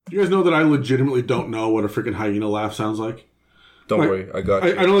You guys know that I legitimately don't know what a freaking hyena laugh sounds like? Don't worry, I got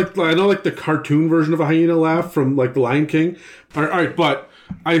you. I know like the cartoon version of a hyena laugh from like the Lion King. All right, but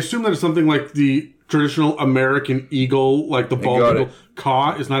I assume that it's something like the traditional American eagle, like the bald eagle.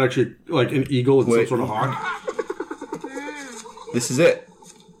 Caw is not actually like an eagle, it's some sort of hawk. This is it.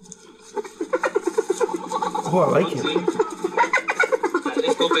 Oh, I like it.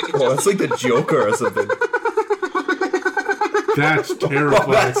 Oh, it's like the Joker or something. That's terrifying.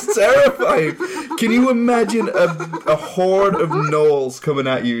 Oh, that's terrifying. Can you imagine a horde of gnolls coming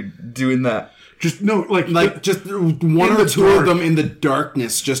at you doing that? Just no, like just one or two of them in the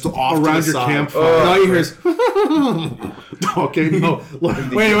darkness, just off around to the your side. campfire. Oh, all you hear is okay, no.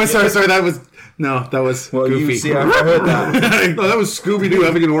 wait, sorry, that was Well, Goofy. you see, I heard that. No, that was Scooby-Doo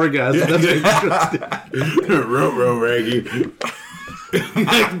having an orgasm. That's interesting. Row, Raggy.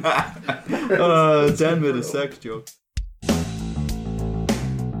 10 minute sex joke.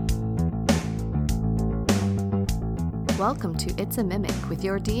 Welcome to It's a Mimic with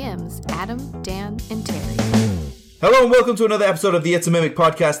your DMs, Adam, Dan, and Terry. Hello and welcome to another episode of the It's a Mimic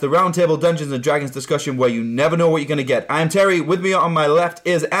podcast, the roundtable Dungeons and Dragons discussion where you never know what you're going to get. I'm Terry, with me on my left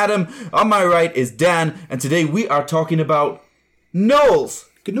is Adam, on my right is Dan, and today we are talking about gnolls.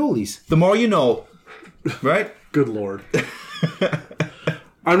 Cannolis. The more you know, right? Good lord.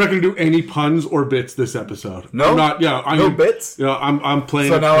 I'm not going to do any puns or bits this episode. No? I'm not. Yeah, No bits? Yeah, I'm playing.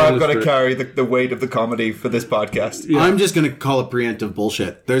 So now I've got to spirit. carry the weight of the comedy for this podcast. Yeah. I'm just gonna call it preemptive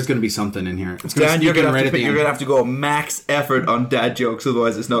bullshit. There's gonna be something in here. It's Dan, you're sneak in gonna at the end. have to go max effort on dad jokes,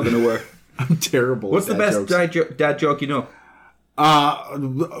 otherwise it's not going to work. I'm terrible. What's at the best jokes. dad joke you know?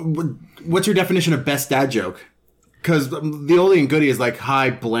 What's your definition of best dad joke? Because the oldie and goodie is like, "Hi,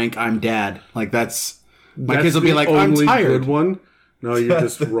 blank, I'm dad." Like that's my kids will be the like, "I'm only tired." Good one. No, you're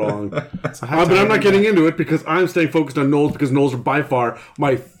just wrong. So how But I'm tired not am getting I? into it because I'm staying focused on gnolls because gnolls are by far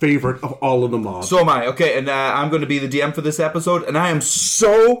my favorite of all of the mobs. So am I. Okay, and I'm going to be the DM for this episode, and I am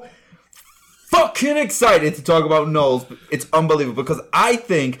so fucking excited to talk about gnolls. It's unbelievable because I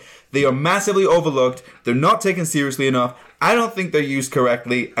think they are massively overlooked. They're not taken seriously enough. I don't think they're used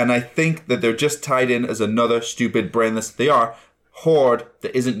correctly, and I think that they're just tied in as another stupid, brainless, horde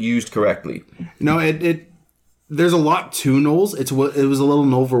that isn't used correctly. No, there's a lot to gnolls. It was a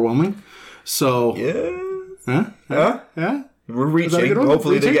little overwhelming. So Yeah. yeah. We're that a reaching. good one?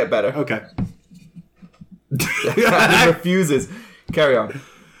 Hopefully they Reaching? get better. Okay. He refuses. Carry on.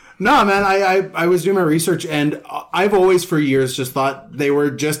 No, man, I was doing my research, and I've always for years just thought they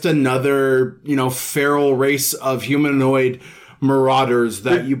were just another, feral race of humanoid marauders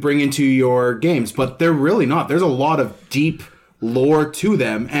that you bring into your games, but they're really not. There's a lot of deep lore to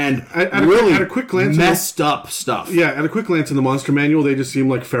them, and really at a quick glance, messed up stuff. Yeah, at a quick glance in the monster manual, they just seem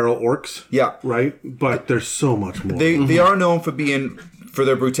like feral orcs. Yeah. Right? But there's so much more. They are known for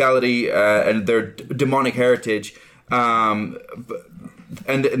their brutality and their demonic heritage, and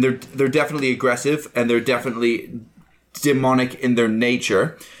they're definitely aggressive and they're definitely demonic in their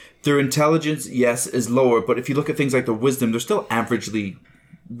nature. Their intelligence, yes, is lower, but if you look at things like their wisdom, they're still averagely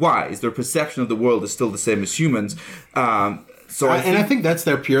wise. Their perception of the world is still the same as humans. I think that's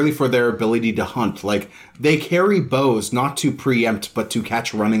there purely for their ability to hunt. Like, they carry bows not to preempt, but to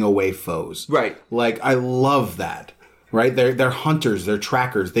catch running away foes. Right. Like, I love that. Right? They're hunters. They're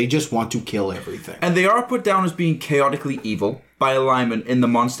trackers. They just want to kill everything. And they are put down as being chaotically evil by alignment in the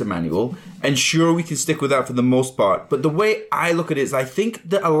monster manual. And sure, we can stick with that for the most part. But the way I look at it is I think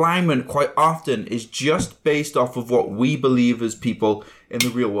the alignment quite often is just based off of what we believe as people in the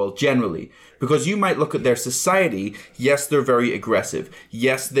real world generally. Because you might look at their society, yes, they're very aggressive.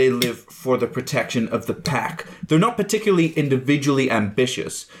 Yes, they live for the protection of the pack. They're not particularly individually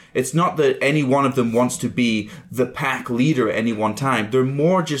ambitious. It's not that any one of them wants to be the pack leader at any one time. They're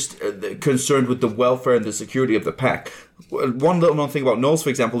more just concerned with the welfare and the security of the pack. One little known thing about gnolls, for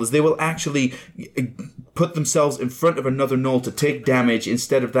example, is they will actually put themselves in front of another gnoll to take damage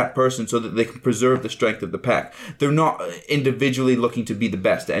instead of that person so that they can preserve the strength of the pack. They're not individually looking to be the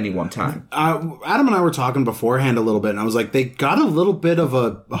best at any one time. Adam and I were talking beforehand a little bit, and I was like, they got a little bit of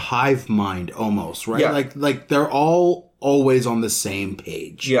a hive mind almost, right? Yeah. Like they're all always on the same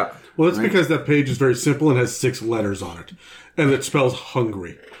page. Yeah. Well, it's because that page is very simple and has 6 letters on it. And it spells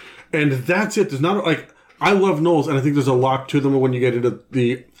hungry. And that's it. There's not, like, I love gnolls, and I think there's a lot to them when you get into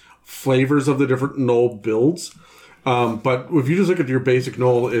the flavors of the different gnoll builds. But if you just look at your basic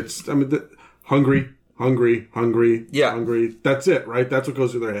gnoll, it's, hungry, Yeah. hungry. That's it, right? That's what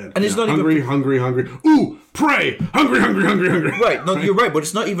goes through their head. And it's not hungry, even... hungry. Ooh, prey! Hungry. Right. No, you're right. But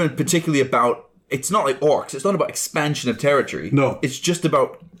it's not even particularly about it's not like orcs. It's not about expansion of territory. No. It's just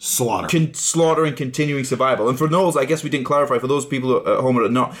about Slaughter. slaughter and continuing survival. And for gnolls, I guess we didn't clarify, for those people at home that are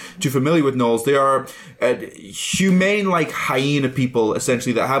not too familiar with gnolls, they are humane, like hyena people,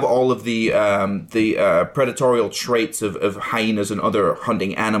 essentially, that have all of the predatorial traits of hyenas and other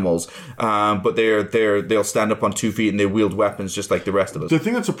hunting animals. But they'll stand up on 2 feet and they wield weapons just like the rest of us. The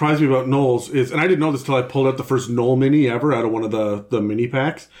thing that surprised me about gnolls is, and I didn't know this till I pulled out the first gnoll mini ever out of one of the mini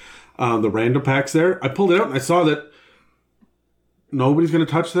packs, the random packs there. I pulled it out and I saw that nobody's going to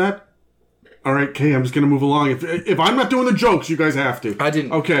touch that. All right, okay, I'm just going to move along. If I'm not doing the jokes, you guys have to. I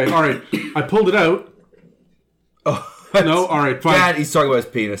didn't. Okay, all right. I pulled it out. Oh, no, all right, fine. Dad, he's talking about his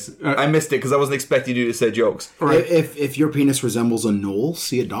penis. I missed it because I wasn't expecting you to say jokes. All right. If your penis resembles a gnoll,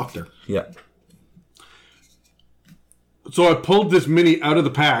 see a doctor. Yeah. So I pulled this mini out of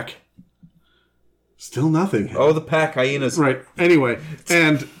the pack. Still nothing. Oh, the pack hyenas. Right. Anyway,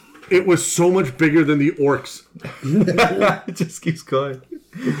 and it was so much bigger than the orcs. It just keeps going.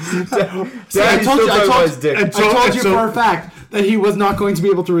 I told you so- for a fact that he was not going to be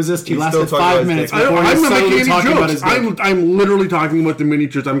able to resist. He lasted still talking 5 about his minutes dick. before he I'm was not making suddenly any talking about his jokes. dick. I'm literally talking about the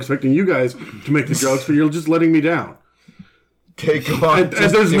miniatures. I'm expecting you guys to make the jokes, but you're just letting me down. Okay, go on. And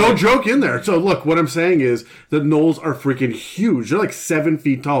there's no joke in there. So look, what I'm saying is that gnolls are freaking huge. They're like 7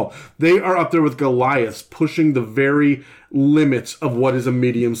 feet tall. They are up there with Goliaths, pushing the very limits of what is a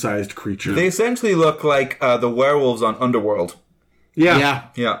medium-sized creature. They essentially look like the werewolves on Underworld. yeah. Yeah.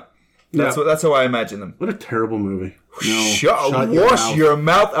 Yeah. That's how I imagine them. What a terrible movie. Shut your Wash mouth. your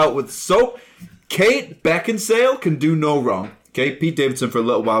mouth out with soap. Kate Beckinsale can do no wrong. Okay, Pete Davidson, for a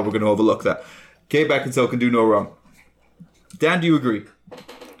little while, we're going to overlook that. Kate Beckinsale can do no wrong. Dan, do you agree?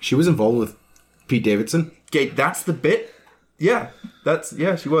 She was involved with Pete Davidson. Kate, that's the bit? Yeah.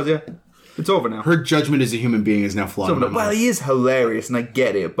 She was, yeah. It's over now. Her judgment as a human being is now flawed. It's over in now. my Well, mind. he is hilarious, and I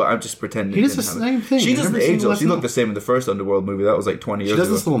get it, but I'm just pretending. He does didn't the have it. same thing She in doesn't every age, single though. She looked episode. the same in the first Underworld movie. That was like 20 years She does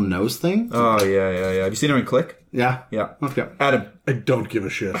ago. this little nose thing. Oh, yeah. Have you seen her in Click? Yeah. Yeah. Okay. Adam. I don't give a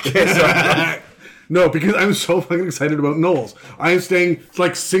shit. Okay, so- No, because I'm so fucking excited about gnolls. I am staying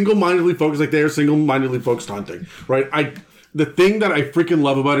like single-mindedly focused, like they are single-mindedly focused hunting. Right? The thing that I freaking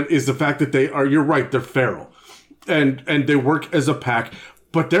love about it is the fact that they are. You're right. They're feral, and they work as a pack,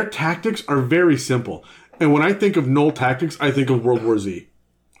 but their tactics are very simple. And when I think of gnoll tactics, I think of World War Z,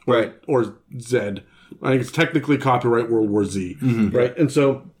 Right. or Z. I think it's technically copyright World War Z, right? And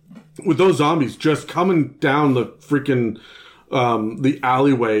so with those zombies just coming down the freaking the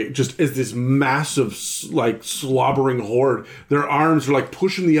alleyway, just as this massive like slobbering horde, their arms are like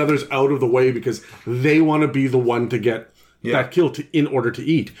pushing the others out of the way because they want to be the one to get that kill in order to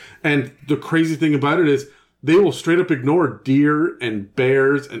eat. And the crazy thing about it is they will straight up ignore deer and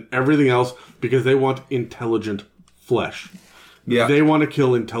bears and everything else because they want intelligent flesh. Yeah. They want to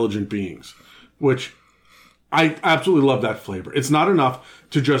kill intelligent beings, which I absolutely love that flavor. It's not enough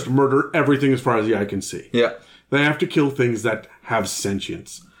to just murder everything as far as the eye can see. Yeah. They have to kill things that have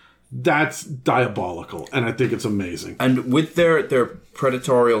sentience. That's diabolical, and I think it's amazing. And with their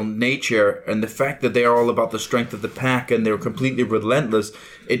predatorial nature and the fact that they are all about the strength of the pack and they're completely relentless,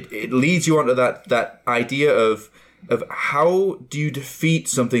 it leads you onto that idea of how do you defeat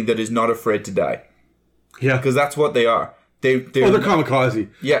something that is not afraid to die? Yeah. Because that's what they are. They're kamikaze.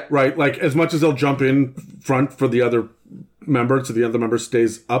 Yeah. Right? Like, as much as they'll jump in front for the other member, so the other member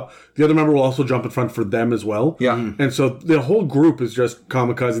stays up, the other member will also jump in front for them as well. Yeah. And so the whole group is just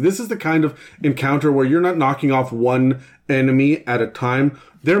kamikaze. This is the kind of encounter where you're not knocking off one enemy at a time.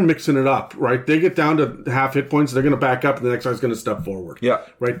 They're mixing it up, right? They get down to half hit points, they're going to back up, and the next guy's going to step forward. Yeah.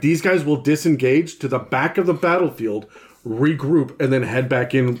 Right? These guys will disengage to the back of the battlefield, regroup, and then head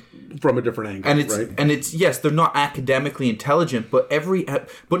back in from a different angle. And it's yes, they're not academically intelligent, but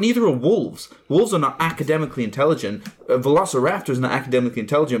neither are wolves. Wolves are not academically intelligent. Velociraptors are not academically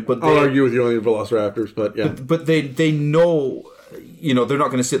intelligent, but I'll argue with you on the Velociraptors, but yeah. But they know, they're not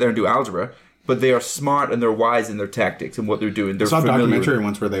going to sit there and do algebra, but they are smart and they're wise in their tactics and what they're doing. They're I saw a familiar with documentary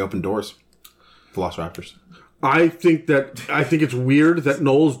once where they opened doors. Velociraptors. I think it's weird that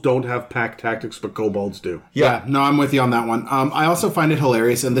gnolls don't have pack tactics, but kobolds do. Yeah, no, I'm with you on that one. I also find it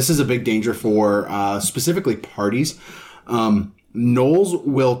hilarious, and this is a big danger for specifically parties. Gnolls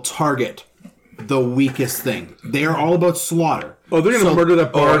will target the weakest thing. They are all about slaughter. Oh, they're going to murder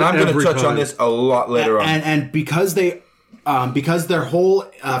that bard and I'm going to every touch time. on this a lot later on. And because they, because their whole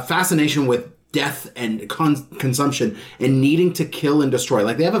fascination with death and consumption and needing to kill and destroy,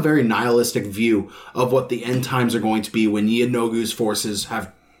 like they have a very nihilistic view of what the end times are going to be when Yanogu's forces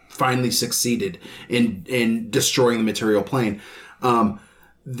have finally succeeded in destroying the material plane.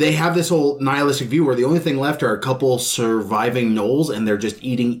 They have this whole nihilistic view where the only thing left are a couple surviving gnolls and they're just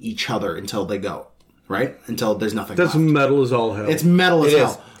eating each other until they go. right? Until there's nothing That's left. metal as all hell. It's metal as It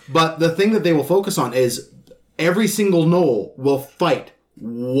hell. is. But the thing that they will focus on is every single gnoll will fight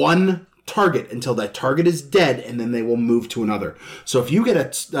one target until that target is dead, and then they will move to another. So if you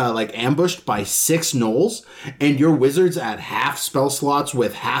get ambushed by 6 gnolls and your wizard's at half spell slots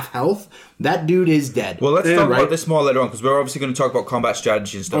with half health, that dude is dead. Well, let's talk right? about this more later on, because we're obviously going to talk about combat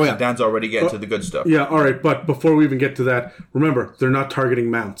strategy and stuff. Oh, yeah. And Dan's already getting to the good stuff. Yeah, all right, but before we even get to that, remember, they're not targeting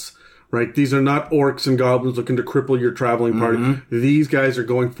mounts, right? These are not orcs and goblins looking to cripple your traveling party. Mm-hmm. These guys are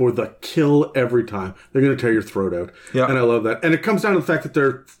going for the kill every time. They're going to tear your throat out. Yeah. And I love that. And it comes down to the fact that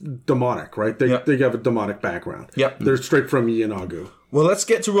they're demonic, right? They have a demonic background. Yep. They're straight from Yeenagu. Well, let's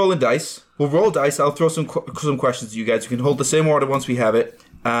get to rolling dice. We'll roll dice. I'll throw some questions to you guys. We can hold the same order once we have it.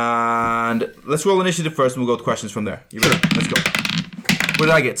 And let's roll initiative first, and we'll go to questions from there. You ready? Let's go. What did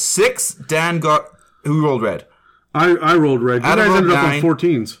I get? 6. Dan got... Who rolled red? I rolled red. You Adam guys rolled ended up on 9.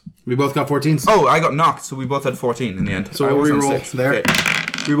 14s. We both got 14s. Oh, I got knocked, so we both had 14 in the end. So I we'll was on re-roll 6. there. Okay.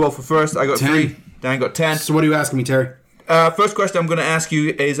 Reroll for first. I got 10. 3. Dan got 10. So what are you asking me, Terry? First question I'm going to ask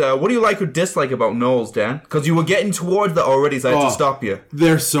you is, what do you like or dislike about gnolls, Dan? Because you were getting towards that already, so I had to stop you.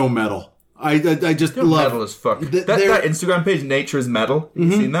 They're so metal. I just They're love metal as fuck. They're- That Instagram page, Nature is Metal.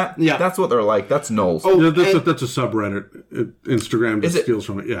 You seen that? Yeah. That's what they're like. That's gnolls. Oh, Yeah, that's, and- that's a subreddit. Instagram just it? steals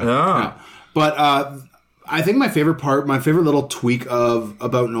from it. Yeah. Ah. But I think my favorite little tweak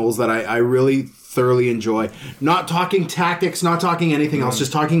about gnolls that I really thoroughly enjoy, not talking tactics, not talking anything else,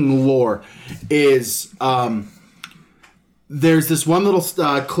 just talking lore, is there's this one little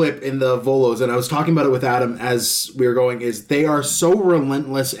clip in the Volos, and I was talking about it with Adam as we were going, is they are so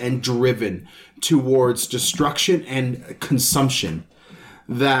relentless and driven towards destruction and consumption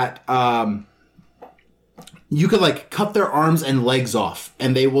that you could cut their arms and legs off,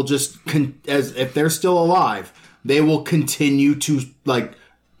 and they will just as if they're still alive, they will continue to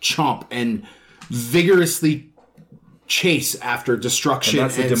chomp and vigorously chase after destruction And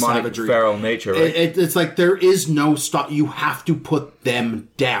that's the and demonic savagery. feral nature, right? It's like there is no stop. You have to put them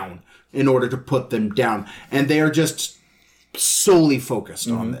down in order to put them down, and they are just solely focused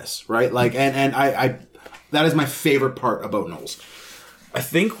on this, right? And I that is my favorite part about gnolls.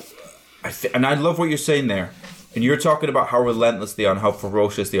 And I love what you're saying there. And you're talking about how relentless they are and how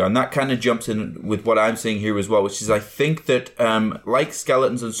ferocious they are. And that kind of jumps in with what I'm saying here as well, which is I think that, like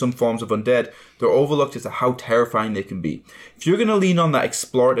skeletons and some forms of undead, they're overlooked as to how terrifying they can be. If you're going to lean on that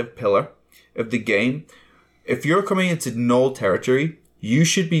explorative pillar of the game, if you're coming into gnoll territory, you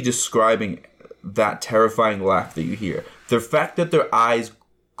should be describing that terrifying laugh that you hear. The fact that their eyes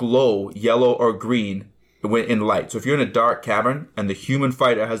glow yellow or green in light. So if you're in a dark cavern and the human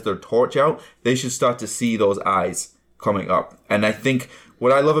fighter has their torch out, they should start to see those eyes coming up. And I think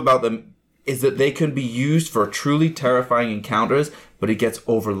what I love about them is that they can be used for truly terrifying encounters, but it gets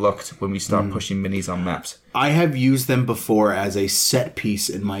overlooked when we start pushing minis on maps. I have used them before as a set piece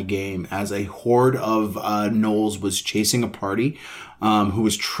in my game, as a horde of gnolls was chasing a party who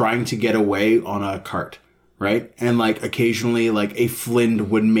was trying to get away on a cart. Right? And occasionally a Flind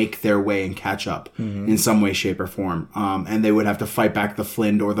would make their way and catch up in some way, shape, or form. And they would have to fight back the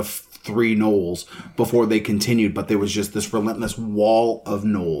Flind or the 3 gnolls before they continued. But there was just this relentless wall of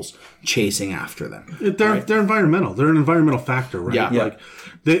gnolls chasing after them. They're environmental. They're an environmental factor, right? Yeah.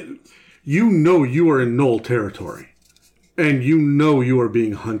 You are in gnoll territory. And you are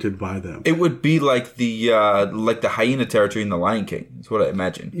being hunted by them. It would be like the hyena territory in The Lion King. That's what I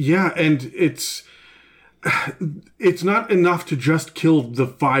imagine. Yeah, and it's not enough to just kill the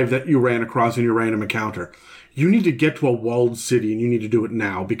 5 that you ran across in your random encounter. You need to get to a walled city, and you need to do it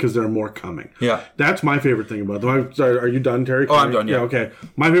now because there are more coming. Yeah. That's my favorite thing about them. I'm sorry, are you done, Terry? Oh, I'm done, yeah. Okay.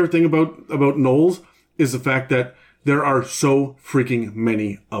 My favorite thing about gnolls is the fact that there are so freaking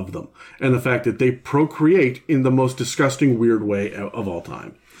many of them. And the fact that they procreate in the most disgusting, weird way of all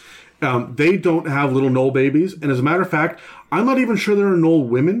time. They don't have little gnoll babies. And as a matter of fact, I'm not even sure there are gnoll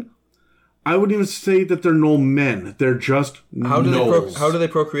women. I wouldn't even say that they're gnoll men. They're just gnolls. How do they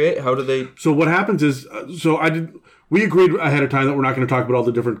procreate? How do they... So what happens is, we agreed ahead of time that we're not going to talk about all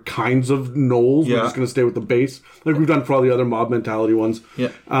the different kinds of gnolls. Yeah. We're just going to stay with the base, like we've done for all the other mob mentality ones.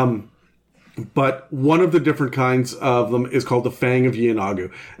 Yeah. But one of the different kinds of them is called the Fang of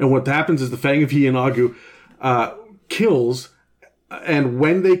Yeenagu. And what happens is the Fang of Yeenagu kills, and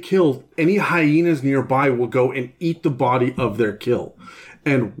when they kill, any hyenas nearby will go and eat the body of their kill.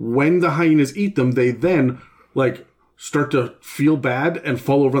 And when the hyenas eat them, they then, start to feel bad and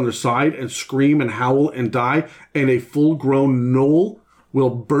fall over on their side and scream and howl and die. And a full-grown gnoll will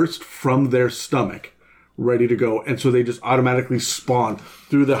burst from their stomach, ready to go. And so they just automatically spawn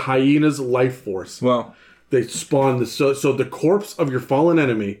through the hyena's life force. Well, They spawn. So the corpse of your fallen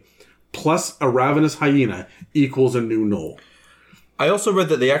enemy plus a ravenous hyena equals a new Gnoll. I also read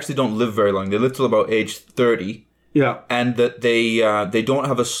that they actually don't live very long. They live till about age 30. Yeah. And that they don't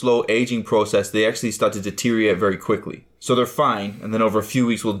have a slow aging process. They actually start to deteriorate very quickly. So they're fine, and then over a few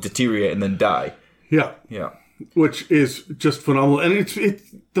weeks will deteriorate and then die. Yeah. Yeah. Which is just phenomenal. And it's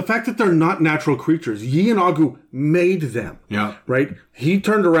the fact that they're not natural creatures. Yi and Agu made them. Yeah. Right? He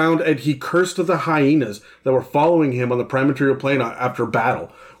turned around and he cursed the hyenas that were following him on the prime material plane after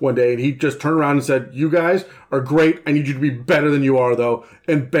battle one day. And he just turned around and said, you guys are great. I need you to be better than you are, though.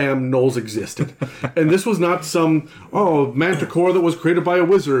 And bam, Gnolls existed. And this was not some, manticore that was created by a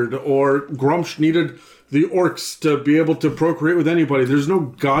wizard, or Grumsh needed the orcs to be able to procreate with anybody. There's no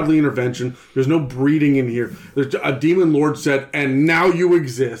godly intervention. There's no breeding in here. A demon lord said, and now you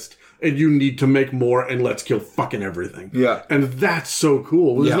exist, and you need to make more, and let's kill fucking everything. Yeah. And that's so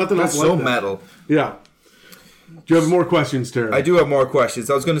cool. There's nothing that's else like so that. metal. Yeah. Do you have more questions, Terry? I do have more questions.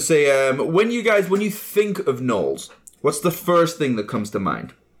 I was going to say, when you think of Gnolls, what's the first thing that comes to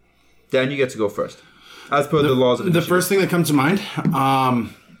mind? Dan, you get to go first. As per the laws of the first thing that comes to mind,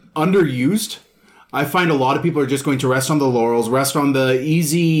 underused. I find a lot of people are just going to rest on the laurels, rest on the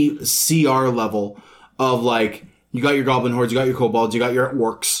easy CR level of like, you got your goblin hordes, you got your kobolds, you got your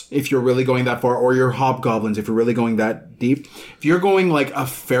orcs, if you're really going that far, or your hobgoblins, if you're really going that deep. If you're going like a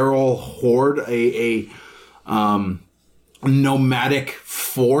feral horde, a nomadic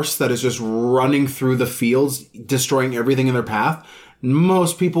force that is just running through the fields, destroying everything in their path,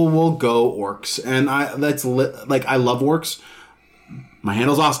 most people will go orcs. And I love orcs. My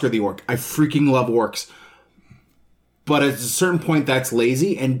handle's Oscar the Orc. I freaking love orcs. But at a certain point, that's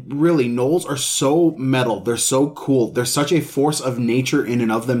lazy. And really, Gnolls are so metal. They're so cool. They're such a force of nature in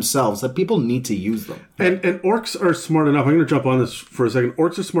and of themselves that people need to use them. And orcs are smart enough. I'm going to jump on this for a second.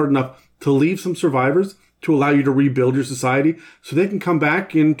 Orcs are smart enough to leave some survivors to allow you to rebuild your society, so they can come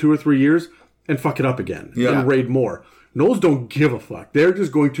back in 2 or 3 years and fuck it up again and raid more. Gnolls don't give a fuck. They're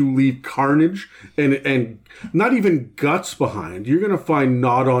just going to leave carnage and not even guts behind. You're going to find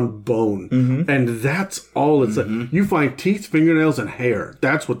gnawed on bone. And that's all it's like. You find teeth, fingernails, and hair.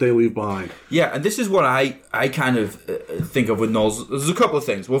 That's what they leave behind. Yeah, and this is what I kind of think of with Gnolls. There's a couple of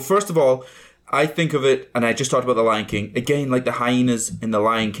things. Well, first of all, I think of it, and I just talked about the Lion King, again, like the hyenas in the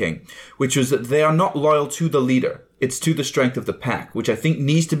Lion King, which was that they are not loyal to the leader. It's to the strength of the pack, which I think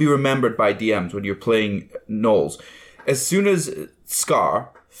needs to be remembered by DMs when you're playing Gnolls. As soon as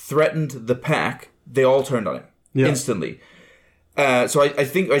Scar threatened the pack, they all turned on him instantly. So I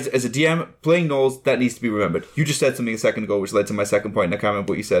think as a DM, playing Gnolls, that needs to be remembered. You just said something a second ago, which led to my second point, and I can't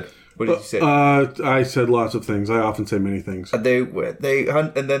remember what you said. What did you say? I said lots of things. I often say many things. They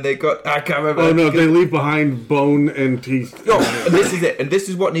hunt, and then they got... I can't remember. Oh, no, they leave behind bone and teeth. Oh, and this is it. And this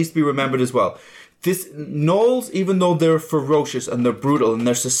is what needs to be remembered as well. This Gnolls, even though they're ferocious and they're brutal and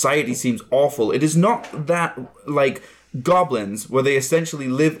their society seems awful, it is not that like goblins where they essentially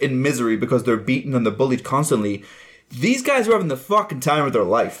live in misery because they're beaten and they're bullied constantly. These guys are having the fucking time of their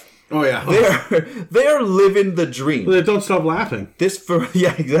life. Oh yeah, they are living the dream. They don't stop laughing.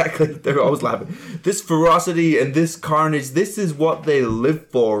 Yeah, exactly. They're always laughing. This ferocity and this carnage, this is what they live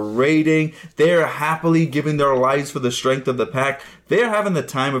for. Raiding. They are happily giving their lives for the strength of the pack. They are having the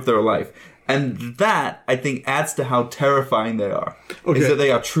time of their life. And that, I think, adds to how terrifying they are. Okay. Is that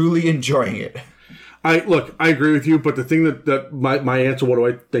they are truly enjoying it. I agree with you, but the thing that my answer, what do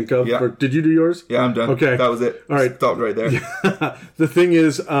I think of? Yeah. Did you do yours? Yeah, I'm done. Okay. That was it. All right. Stopped right there. The thing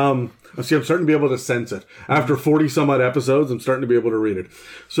is, I'm starting to be able to sense it. After 40 some odd episodes, I'm starting to be able to read it.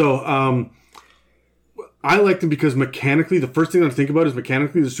 So, I like them because mechanically, the first thing I think about is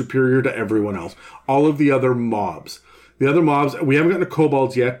mechanically they're superior to everyone else. All of the other mobs. The other mobs, we haven't gotten to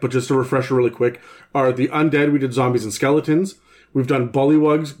kobolds yet, but just a refresher really quick, are the undead. We did zombies and skeletons. We've done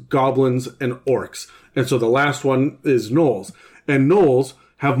bullywugs, goblins, and orcs. And so the last one is gnolls. And gnolls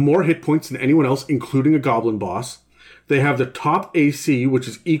have more hit points than anyone else, including a goblin boss. They have the top AC, which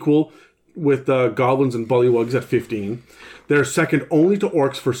is equal with goblins and bullywugs at 15. They're second only to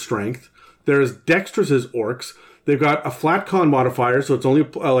orcs for strength. They're as dexterous as orcs. They've got a flat con modifier, so it's only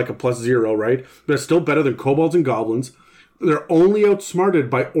like a +0, right? But it's still better than kobolds and goblins. They're only outsmarted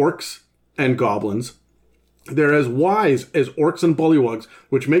by orcs and goblins. They're as wise as orcs and bullywugs,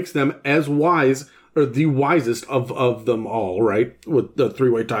 which makes them as wise, or the wisest of them all, right? With the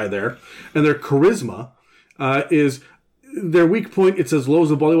three-way tie there. And their charisma is their weak point. It's as low as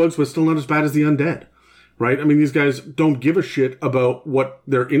the bullywugs, but still not as bad as the undead. Right? I mean, these guys don't give a shit about what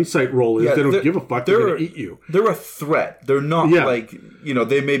their insight roll is. They don't give a fuck. They're going to eat you. They're a threat. They're not like,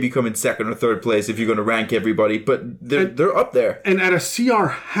 they may be coming second or third place if you're going to rank everybody, but they're up there. And at a CR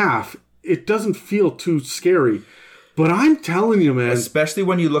half, it doesn't feel too scary But I'm telling you, man. Especially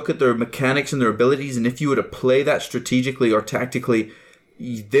when you look at their mechanics and their abilities, and if you were to play that strategically or tactically,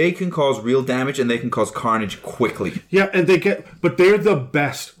 they can cause real damage and they can cause carnage quickly. Yeah, and but they're the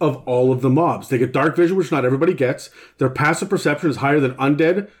best of all of the mobs. They get dark vision, which not everybody gets. Their passive perception is higher than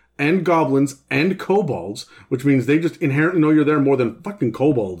undead and goblins and kobolds, which means they just inherently know you're there more than fucking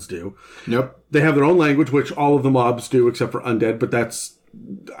kobolds do. Nope. They have their own language, which all of the mobs do except for undead, but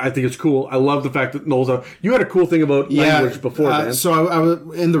I think it's cool. I love the fact that Gnolls you had a cool thing about language before, man. So I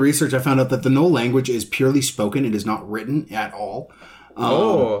was, in the research, I found out that the Gnoll language is purely spoken. It is not written at all.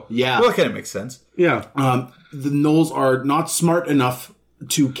 Yeah. Well, that kind of makes sense. Yeah. The Gnolls are not smart enough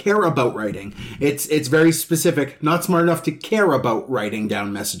to care about writing. It's very specific. Not smart enough to care about writing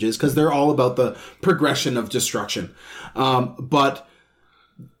down messages because they're all about the progression of destruction. But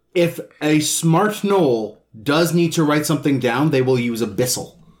if a smart Gnoll does need to write something down, they will use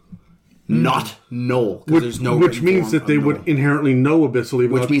Abyssal. Not Gnoll. Which means that they would inherently know Abyssal.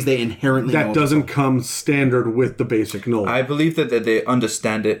 Which means they inherently know that doesn't come standard with the basic Gnoll. I believe that they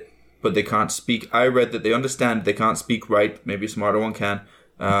understand it, but they can't speak. I read that they understand, they can't speak right. Maybe a smarter one can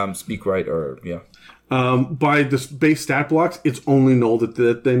speak right, or yeah. By the base stat blocks, it's only Gnoll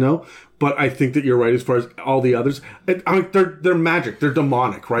that they know. But I think that you're right as far as all the others. They're magic. They're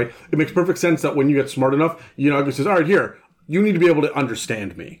demonic, right? It makes perfect sense that when you get smart enough, it says, all right, here, you need to be able to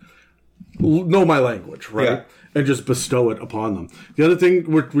understand me. Know my language, right? Yeah. And just bestow it upon them. The other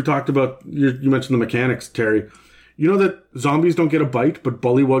thing we talked about, you mentioned the mechanics, Terry. You know that zombies don't get a bite, but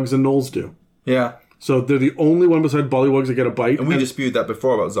bullywugs and gnolls do. Yeah. So they're the only one beside bullywugs that get a bite. And we disputed that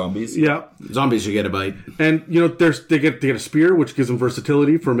before about zombies. Yeah. Zombies should get a bite. And, they get a spear, which gives them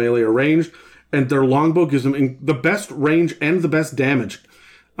versatility for melee or ranged. And their longbow gives them the best range and the best damage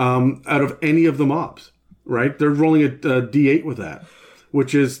out of any of the mobs, right? They're rolling a D8 with that.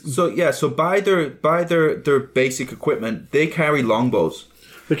 Which is so by their basic equipment, they carry longbows.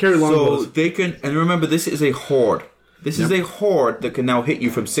 They carry longbows. So they can, and remember, this is a horde. This is a horde that can now hit you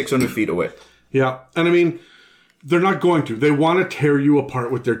from 600 feet away. Yeah, and I mean, they're not going to. They want to tear you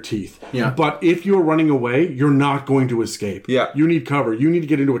apart with their teeth. Yeah. But if you're running away, you're not going to escape. Yeah. You need cover. You need to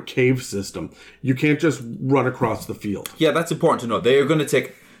get into a cave system. You can't just run across the field. Yeah, that's important to know. They are going to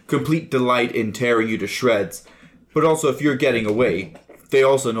take complete delight in tearing you to shreds. But also, if you're getting away, they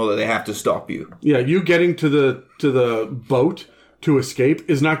also know that they have to stop you. Yeah, you getting to the boat to escape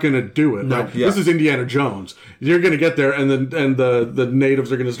is not going to do it. No, right? yeah. This is Indiana Jones. You're going to get there, and the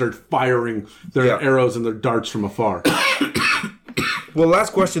natives are going to start firing their arrows and their darts from afar. Well,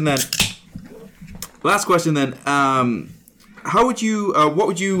 last question then. How would you? What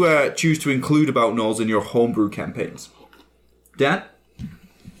would you choose to include about gnolls in your homebrew campaigns? Dan?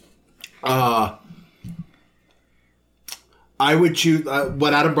 I would choose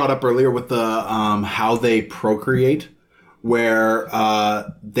what Adam brought up earlier with the how they procreate, where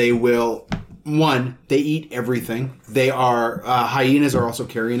they will they eat everything. They are hyenas are also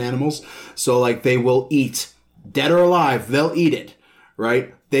carrion animals, so like they will eat dead or alive. They'll eat it,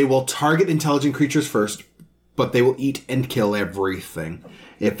 right? They will target intelligent creatures first, but they will eat and kill everything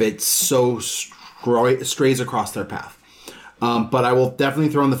if it strays across their path. But I will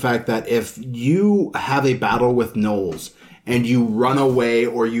definitely throw in the fact that if you have a battle with gnolls and you run away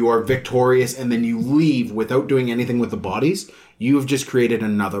or you are victorious and then you leave without doing anything with the bodies, you have just created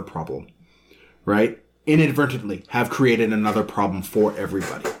another problem, right? Inadvertently have created another problem for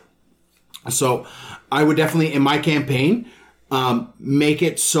everybody. So I would definitely, in my campaign, make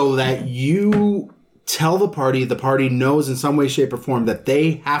it so that you tell the party knows in some way, shape, or form that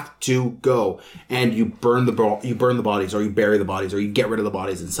they have to go, and you burn the bodies, or you bury the bodies, or you get rid of the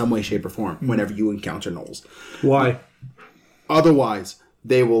bodies in some way, shape, or form whenever you encounter gnolls. Why? Otherwise,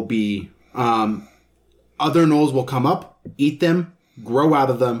 they will be other gnolls will come up, eat them, grow out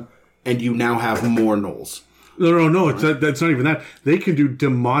of them, and you now have more gnolls. No. That's not even that. They can do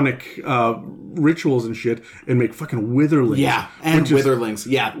demonic rituals and shit and make fucking witherlings. Yeah, and witherlings.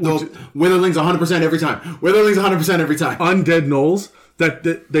 Witherlings 100% every time. Witherlings 100% every time. Undead gnolls that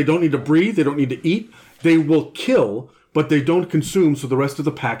they don't need to breathe. They don't need to eat. They will kill, but they don't consume, so the rest of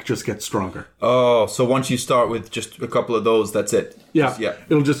the pack just gets stronger. Oh, so once you start with just a couple of those, that's it. Yeah.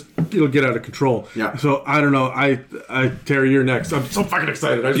 It'll get out of control. Yeah. So I don't know. Terry, you're next. I'm so fucking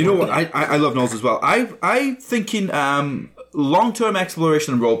excited. You know what? I love gnolls as well. I thinking long-term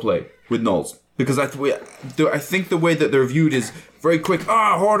exploration and roleplay with gnolls, because I think the way that they're viewed is very quick.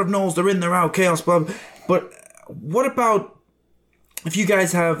 Horde of gnolls, they're in, they're out, chaos, blah, blah. But what about if you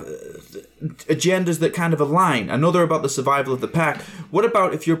guys have agendas that kind of align, I know they're about the survival of the pack. What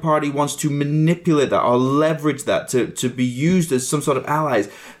about if your party wants to manipulate that or leverage that to be used as some sort of allies?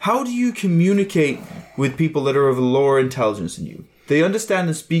 How do you communicate with people that are of lower intelligence than you? They understand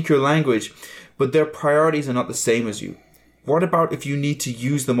and speak your language, but their priorities are not the same as you. What about if you need to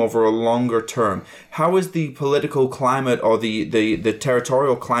use them over a longer term? How is the political climate or the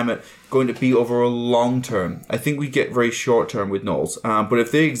territorial climate going to be over a long term? I think we get very short term with gnolls. But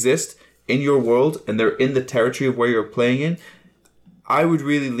if they exist in your world and they're in the territory of where you're playing in, I would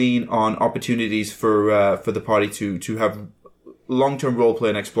really lean on opportunities for the party to have long-term roleplay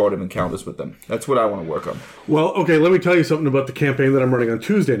and explorative encounters with them. That's what I want to work on. Well, okay, let me tell you something about the campaign that I'm running on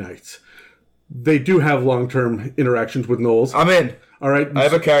Tuesday nights. They do have long-term interactions with gnolls. I'm in. All right. I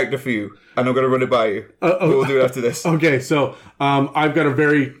have a character for you, and I'm going to run it by you. We'll do it after this. Okay, so I've got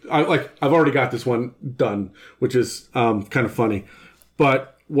I've already got this one done, which is kind of funny.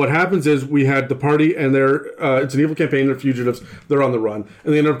 But what happens is we had the party, and it's an evil campaign. They're fugitives. They're on the run,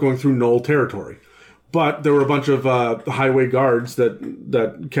 and they end up going through gnoll territory. But there were a bunch of highway guards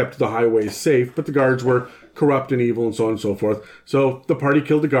that kept the highways safe, but the guards were corrupt and evil and so on and so forth. So the party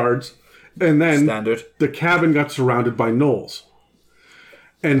killed the guards, and then the cabin got surrounded by gnolls.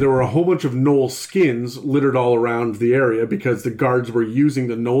 And there were a whole bunch of gnoll skins littered all around the area because the guards were using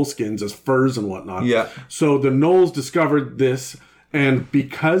the gnoll skins as furs and whatnot. Yeah. So the gnolls discovered this, and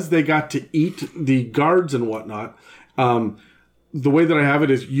because they got to eat the guards and whatnot, the way that I have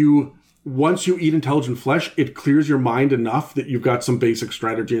it is once you eat intelligent flesh, it clears your mind enough that you've got some basic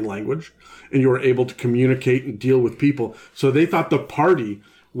strategy and language, and you are able to communicate and deal with people. So they thought the party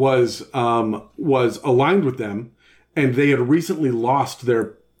was aligned with them, and they had recently lost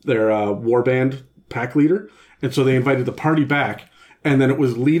their warband pack leader, and so they invited the party back, and then it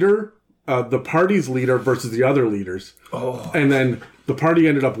was the party's leader versus the other leaders. Oh. And then the party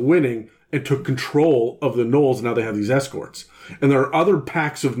ended up winning and took control of the gnolls, and now they have these escorts. And there are other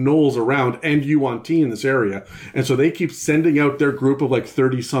packs of gnolls around and Yuan-Ti in this area. And so they keep sending out their group of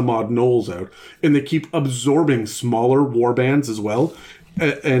 30 some odd gnolls out. And they keep absorbing smaller war bands as well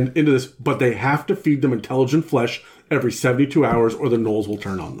and into this. But they have to feed them intelligent flesh every 72 hours or the gnolls will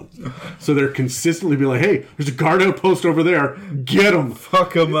turn on them. So they're consistently being like, hey, there's a guard outpost over there. Get them.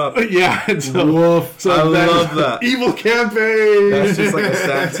 Fuck them up. Yeah. And so, I love that. Evil campaign. That's just like a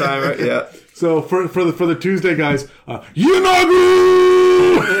stand timer. Yeah. So for the Tuesday guys, Yunagu!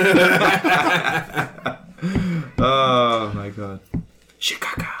 Oh my god.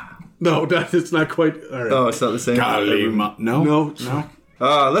 Chicago. No, it's not quite. All right. Oh, it's not the same. No.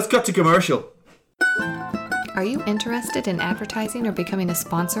 Let's cut to commercial. Are you interested in advertising or becoming a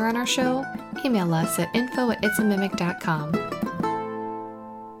sponsor on our show? Email us at info@itsamimic.com.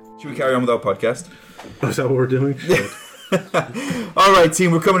 Should we carry on with our podcast? Oh, is that what we're doing? All right,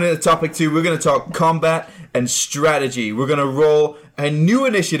 team, we're coming into topic 2. We're going to talk combat and strategy. We're going to roll a new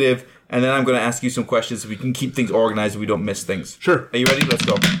initiative, and then I'm going to ask you some questions so we can keep things organized and we don't miss things. Sure. Are you ready? Let's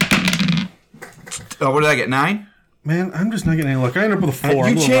go. Oh, what did I get? 9? Man, I'm just not getting any luck. I ended up with a 4.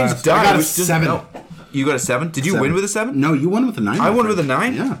 You changed dice. I got a 7. No. You got a 7? Did you win with a 7? No, you won with a 9. I won with a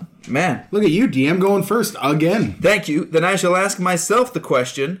 9? Yeah. Man. Look at you, DM, going first again. Thank you. Then I shall ask myself the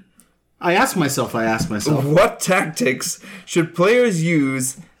question. I ask myself. What tactics should players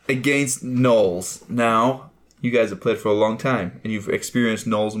use against gnolls? Now, you guys have played for a long time, and you've experienced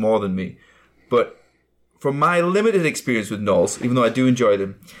gnolls more than me. But from my limited experience with gnolls, even though I do enjoy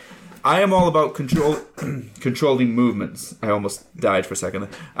them, I am all about controlling movements. I almost died for a second.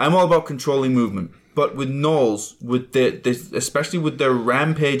 I'm all about controlling movement. But with gnolls, especially with their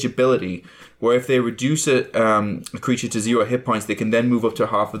rampage ability, where if they reduce a creature to 0 hit points, they can then move up to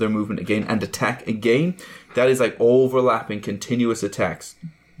half of their movement again and attack again. That is like overlapping continuous attacks.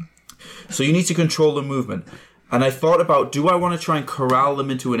 So you need to control the movement. And I thought about, do I want to try and corral them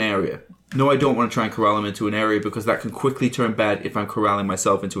into an area? No, I don't want to try and corral them into an area because that can quickly turn bad if I'm corralling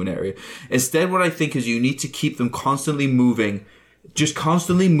myself into an area. Instead, what I think is you need to keep them constantly moving, just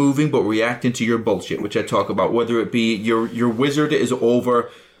constantly moving but reacting to your bullshit, which I talk about, whether it be your wizard is over,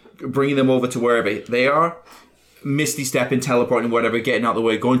 bringing them over to wherever they are, misty stepping, teleporting, whatever, getting out of the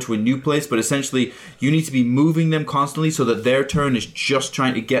way, going to a new place, but essentially you need to be moving them constantly so that their turn is just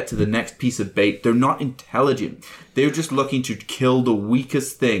trying to get to the next piece of bait. They're not intelligent. They're just looking to kill the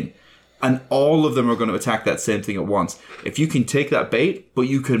weakest thing. And all of them are going to attack that same thing at once. If you can take that bait, but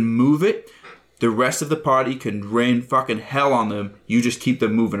you can move it, the rest of the party can rain fucking hell on them. You just keep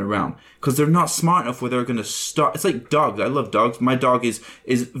them moving around. Because they're not smart enough where they're going to start. It's like dogs. I love dogs. My dog is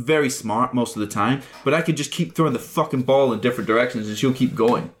very smart most of the time. But I could just keep throwing the fucking ball in different directions and she'll keep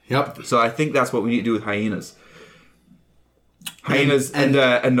going. Yep. So I think that's what we need to do with hyenas. Hyenas and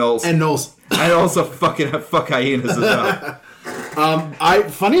gnolls. And gnolls. And also fuck hyenas as well.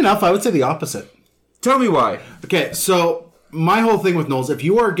 Funny enough, I would say the opposite. Tell me why. Okay, so my whole thing with gnolls, if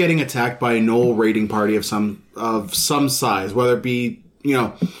you are getting attacked by a gnoll raiding party of some size, whether it be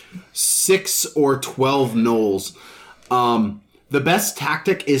 6 or 12 gnolls, the best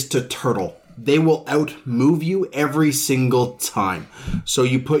tactic is to turtle. They will outmove you every single time. So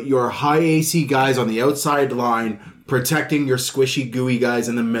you put your high AC guys on the outside line, protecting your squishy, gooey guys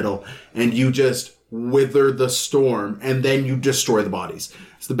in the middle, and you just wither the storm, and then you destroy the bodies.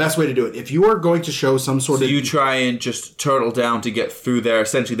 It's the best way to do it. If you are going to show some sort of... So you try and just turtle down to get through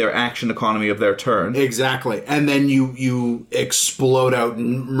essentially their action economy of their turn. Exactly. And then you explode out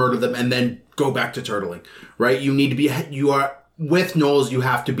and murder them, and then go back to turtling, right? With gnolls, you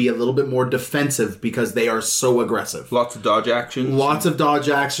have to be a little bit more defensive because they are so aggressive. Lots of dodge actions. Lots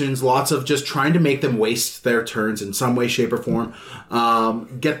of just trying to make them waste their turns in some way, shape, or form.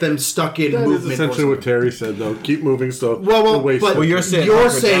 Get them stuck in movement. That's essentially what Terry said, though. Keep moving, so but you're saying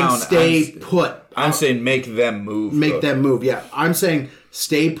down, stay put. I'm saying make them move. Them move, yeah. I'm saying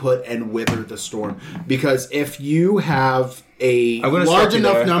stay put and wither the storm. Because if you have a large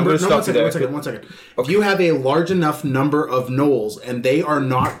enough number... One second. If you have a large enough number of gnolls and they are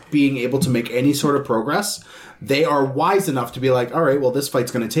not being able to make any sort of progress, they are wise enough to be like, all right, well, this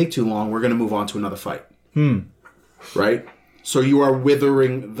fight's going to take too long. We're going to move on to another fight. Right? So you are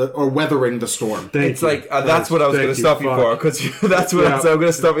weathering the storm. That's what I was going to stop you for, because that's what I'm going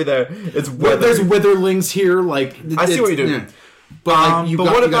to stop you there. It's there's witherlings here, like... I see what you're doing. Yeah. But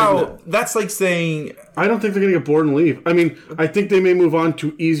what about... That's like saying... I don't think they're going to get bored and leave. I mean, I think they may move on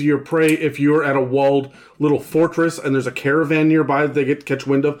to easier prey if you're at a walled little fortress and there's a caravan nearby that they catch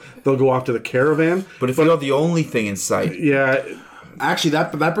wind of. They'll go off to the caravan. But if you're the only thing in sight... Yeah. Actually,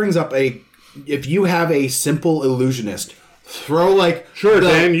 that brings up if you have a simple illusionist, throw Sure,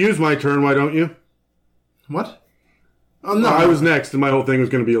 Dan, use my turn, why don't you? What? Oh, no. I was next, and my whole thing was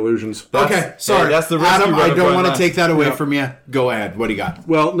going to be illusions. Okay, sorry. That's the risk Adam, I don't want to to take that away from you. Go ahead. What do you got?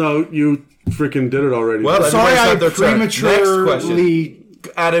 Well, no, you freaking did it already. Well, sorry, I prematurely...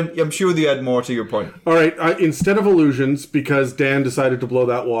 Adam, I'm sure you had more to your point. All right, instead of illusions, because Dan decided to blow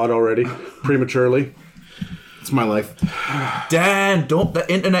that wad already, prematurely. It's my life. Dan, the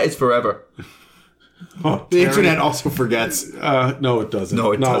internet is forever. Oh, the internet also forgets. No, it doesn't.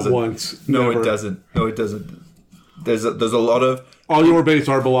 No, it doesn't. Not once. No, Never. it doesn't. No, it doesn't. There's a lot of... All your base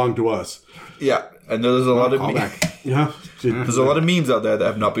belong to us. Yeah, and there's a lot of... Yeah. There's a lot of memes out there that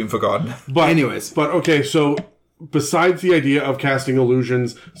have not been forgotten. But anyways. But okay, so besides the idea of casting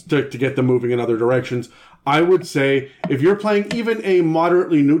illusions to get them moving in other directions, I would say if you're playing even a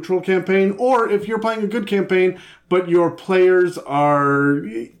moderately neutral campaign, or if you're playing a good campaign, but your players are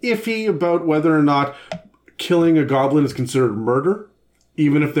iffy about whether or not killing a goblin is considered murder,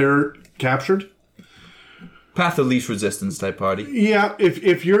 even if they're captured. Path of least resistance type party. Yeah,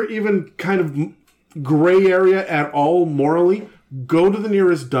 if you're even kind of gray area at all morally, go to the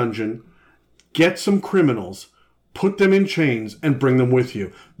nearest dungeon, get some criminals, put them in chains, and bring them with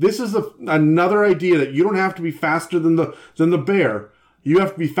you. This is another idea that you don't have to be faster than the bear. You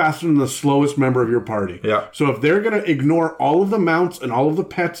have to be faster than the slowest member of your party. Yeah. So if they're going to ignore all of the mounts and all of the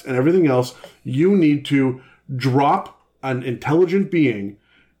pets and everything else, you need to drop an intelligent being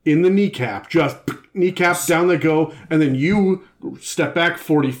in the kneecap, just kneecap, down they go, and then you step back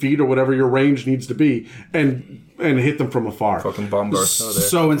 40 feet or whatever your range needs to be and hit them from afar. Fucking bomb burst.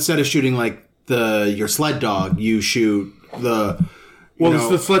 So instead of shooting your sled dog, you shoot the...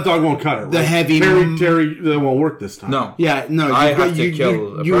 the sled dog won't cut it. Right? The heavy... Terry, that won't work this time. No. Yeah, no. I have to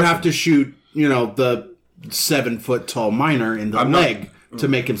kill you have to shoot, the 7-foot tall miner in the leg to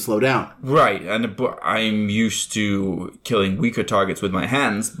make him slow down. Right, and I'm used to killing weaker targets with my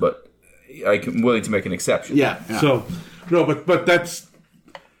hands, but I'm willing to make an exception. Yeah. So, no, but that's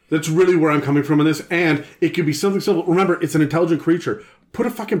really where I'm coming from in this, and it could be something simple. Remember, it's an intelligent creature. Put a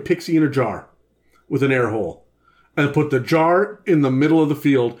fucking pixie in a jar with an air hole, and put the jar in the middle of the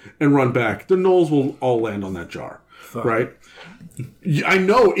field and run back. The gnolls will all land on that jar, right? I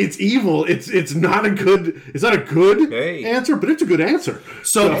know it's evil. It's not a good answer, but it's a good answer.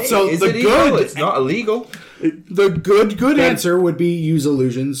 So is the it good evil? It's not illegal. The good answer would be use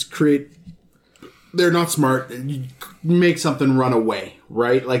illusions. They're not smart. Make something run away,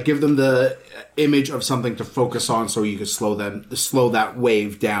 right? Like give them the image of something to focus on, so you can slow that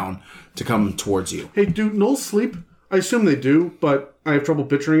wave down to come towards you. Hey, do gnolls sleep? I assume they do, but I have trouble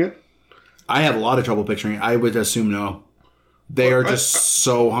picturing it. I have a lot of trouble picturing it. I would assume no. They are just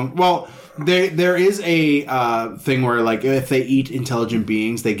so hungry. Well, There is a thing where, like, if they eat intelligent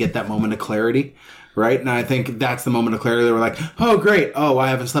beings, they get that moment of clarity, right? And I think that's the moment of clarity. They were like, oh, great. Oh, I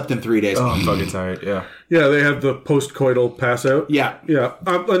haven't slept in 3 days. Oh, I'm fucking tired. Yeah. Yeah, they have the post-coital pass out. Yeah. Yeah.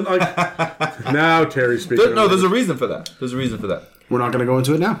 And, like, now Terry's speaking. There's a reason for that. We're not going to go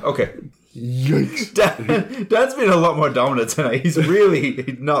into it now. Okay. Yikes. Dad's been a lot more dominant tonight. He's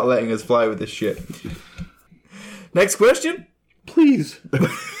really not letting us fly with this shit. Next question. Please.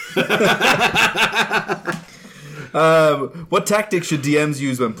 What tactics should DMs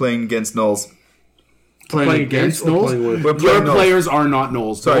use when playing against gnolls? Playing against or gnolls? playing with? We're Your playing gnolls. players are not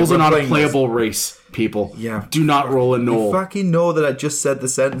gnolls. Sorry, Gnolls we're are not a playing playable race, people. Yeah. Do not roll a gnoll. You fucking know that I just said the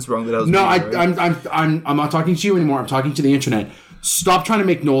sentence wrong. That I was No, reading, right? I'm not talking to you anymore. I'm talking to the internet. Stop trying to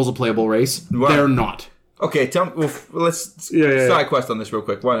make gnolls a playable race. Wow. They're not. Okay, tell me. Well, let's side quest on this real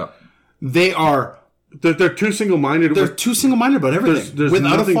quick. Why not? They are. They're too single-minded. They're too single-minded about everything. There's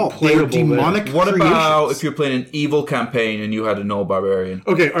without a nothing fault. They are playable there. demonic. What about creations. if you're playing an evil campaign and you had a gnoll barbarian?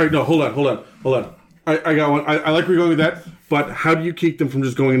 Okay, all right, no, hold on. I got one. I like where you're going with that, but how do you keep them from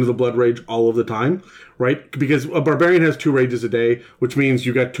just going into the blood rage all of the time, right? Because a barbarian has 2 rages a day, which means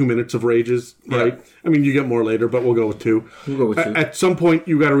you got 2 minutes of rages, right? Yeah. I mean, you get more later, but we'll go with 2. We'll go with 2. At some point,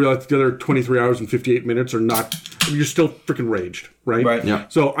 you got to realize the other 23 hours and 58 minutes are not. You're still freaking raged, right? Right. Yeah.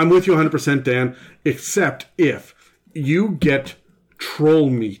 So I'm with you 100%, Dan, except if you get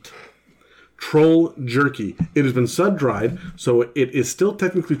troll meat. Troll jerky. It has been sun-dried, so it is still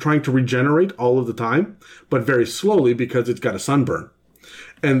technically trying to regenerate all of the time, but very slowly because it's got a sunburn.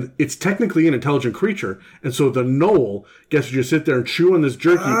 And it's technically an intelligent creature, and so the gnoll gets to just sit there and chew on this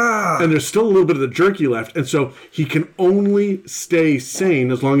jerky, and there's still a little bit of the jerky left, and so he can only stay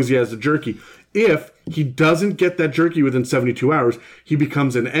sane as long as he has the jerky. If he doesn't get that jerky within 72 hours, he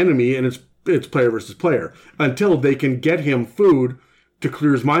becomes an enemy, and it's player versus player, until they can get him food to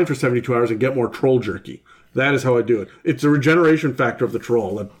clear his mind for 72 hours and get more troll jerky. That is how I do it. It's a regeneration factor of the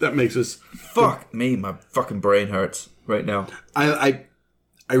troll that makes us... Fuck me, my fucking brain hurts right now. I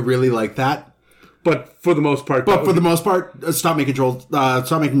really like that. But for the most part... But for the most part, stop making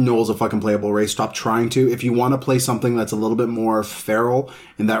gnolls a fucking playable race. Stop trying to. If you want to play something that's a little bit more feral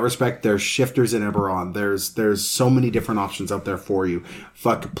in that respect, there's shifters in Eberron. There's so many different options out there for you.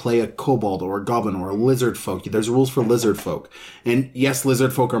 Fuck, play a kobold or a goblin or a lizard folk. There's rules for lizard folk. And yes,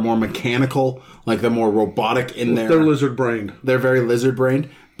 lizard folk are more mechanical, like they're more robotic in their... They're lizard-brained. They're very lizard-brained,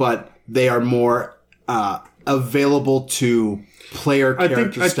 but they are more available to... player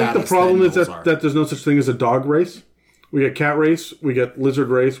character I think the problem is that there's no such thing as a dog race. We get cat race, we get lizard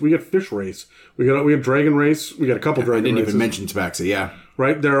race, we get fish race, we get dragon race, we get a couple dragon races. I didn't even mention Tabaxi, yeah.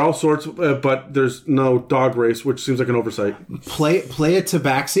 Right? There are all sorts, but there's no dog race, which seems like an oversight. Play a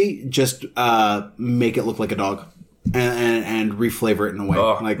Tabaxi, just make it look like a dog. And reflavor it in a way.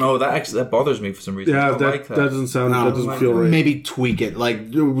 Oh, no, that bothers me for some reason. Yeah, I don't that like that. doesn't sound, that doesn't feel right. Maybe tweak it.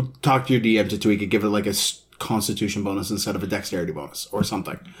 Like, talk to your DM to tweak it. Give it like a constitution bonus instead of a dexterity bonus or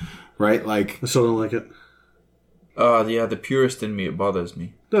something, right? Like, I still don't like it. Yeah, the purist in me, it bothers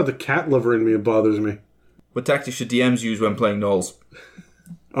me. No, the cat lover in me, it bothers me. What tactics should DMs use when playing gnolls?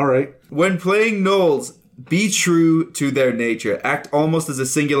 All right. When playing gnolls, be true to their nature. Act almost as a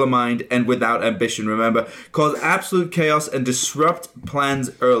singular mind and without ambition, remember. Cause absolute chaos and disrupt plans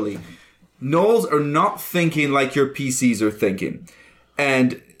early. Gnolls are not thinking like your PCs are thinking.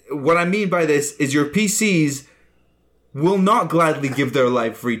 And what I mean by this is your PCs will not gladly give their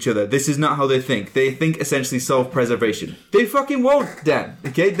life for each other. This is not how they think. They think essentially self-preservation. They fucking won't, Dan.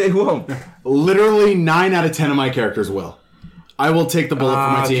 Okay? They won't. literally 9 out of 10 of my characters will. I will take the bullet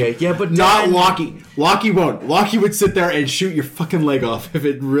for my team. Okay. Yeah, but not Dan... Lockie. Lockie won't. Lockie would sit there and shoot your fucking leg off if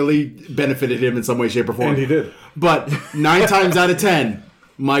it really benefited him in some way, shape, or form. And he did. But 9 times out of 10,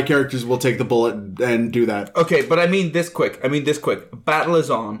 my characters will take the bullet and do that. Okay, but I mean this quick. Battle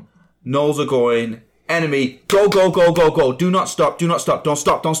is on. Gnolls are going. Enemy, go, go, go, go, go. Do not stop, do not stop. Don't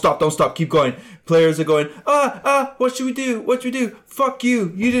stop, don't stop, don't stop. Keep going. Players are going, what should we do? What should we do? Fuck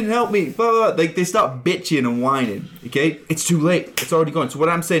you. You didn't help me. Blah, blah, blah. They start bitching and whining. Okay? It's too late. It's already gone. So what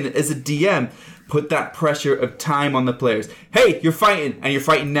I'm saying as a DM, put that pressure of time on the players. Hey, you're fighting, and you're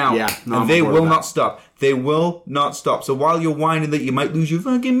fighting now. Yeah, no, and I'm they on board will with not that. stop. They will not stop. So while you're whining that you might lose your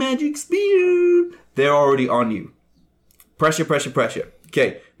fucking magic spear, they're already on you. Pressure, pressure, pressure.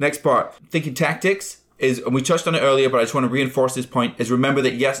 Okay, next part. Thinking tactics is, and we touched on it earlier, but I just want to reinforce this point, is remember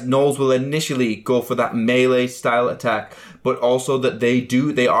that yes, gnolls will initially go for that melee style attack, but also that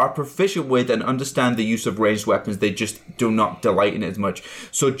they are proficient with and understand the use of ranged weapons. They just do not delight in it as much.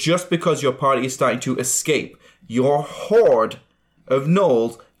 So just because your party is starting to escape, your horde of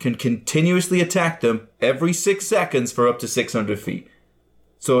gnolls can continuously attack them every 6 seconds for up to 600 feet.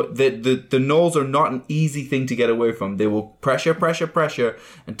 So the gnolls are not an easy thing to get away from. They will pressure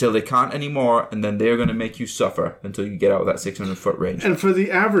until they can't anymore, and then they're going to make you suffer until you get out of that 600-foot range. And for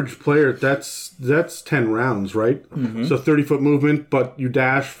the average player, that's 10 rounds, right? So 30-foot movement, but you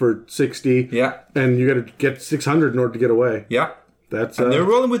dash for 60. Yeah. And you got to get 600 in order to get away. Yeah. That's and they're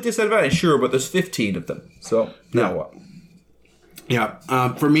rolling with disadvantage, sure, but there's 15 of them. So now what? Yeah.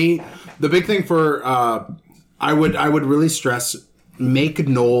 For me, the big thing for I would really stress, make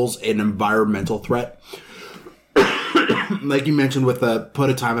gnolls an environmental threat. Like you mentioned, with put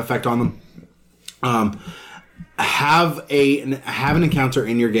a time effect on them. Have an encounter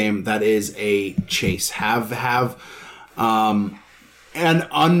in your game that is a chase. Have an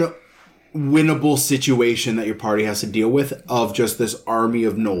unwinnable situation that your party has to deal with, of just this army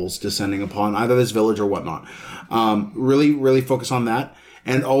of gnolls descending upon either this village or whatnot. Really, really focus on that,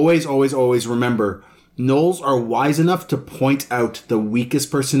 and always remember, gnolls are wise enough to point out the weakest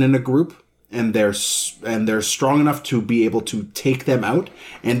person in a group, and they're strong enough to be able to take them out,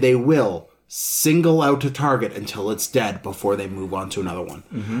 and they will single out a target until it's dead before they move on to another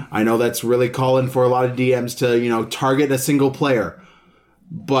one. I know that's really calling for a lot of DMs to, target a single player,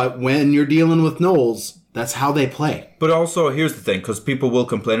 but when you're dealing with gnolls, that's how they play. But also, here's the thing, because people will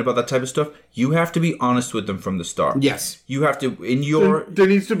complain about that type of stuff. You have to be honest with them from the start. Yes. You have to, There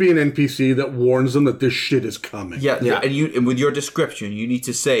needs to be an NPC that warns them that this shit is coming. Yeah. And with your description, you need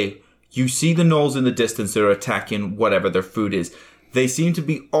to say, you see the gnolls in the distance that are attacking whatever their food is. They seem to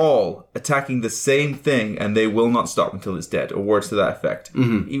be all attacking the same thing, and they will not stop until it's dead, or words to that effect.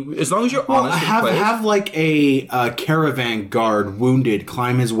 As long as you're honest with players. Have like a caravan guard wounded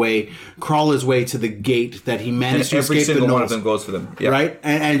crawl his way to the gate that he managed to escape the gnolls. Every single one of them goes for them. Yeah. Right?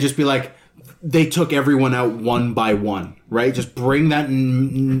 And just be like, they took everyone out one by one, right? Just bring that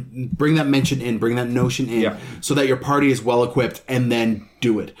mention in, bring that notion in, so that your party is well equipped, and then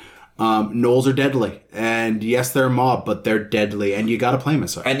do it. Gnolls are deadly, and yes, they're a mob, but they're deadly, and you got to play them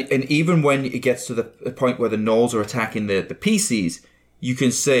as such. And even when it gets to the point where the gnolls are attacking the PCs, you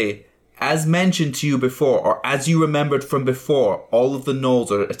can say, as mentioned to you before, or as you remembered from before, all of the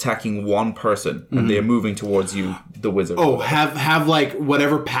gnolls are attacking one person, and they are moving towards you, the wizard. Oh, have like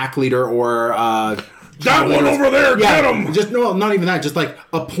whatever pack leader or that one over there, get him! Just not even that. Just like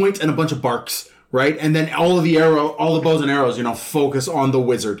a point and a bunch of barks, right? And then all the bows and arrows, focus on the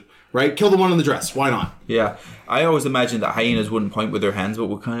wizard. Right? Kill the one in the dress. Why not? Yeah. I always imagined that hyenas wouldn't point with their hands, but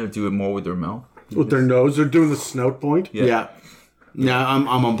would kind of do it more with their mouth. With their nose? They're doing the snout point? Yeah. I'm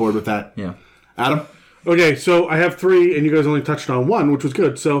on board with that. Yeah. Adam? Okay, so I have 3, and you guys only touched on 1, which was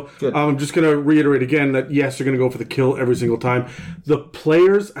good. So I'm just going to reiterate again that, yes, you're going to go for the kill every single time. The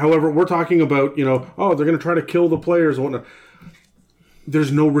players, however, we're talking about, they're going to try to kill the players and whatnot.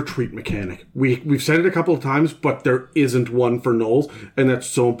 There's no retreat mechanic. We've said it a couple of times, but there isn't one for gnolls, and that's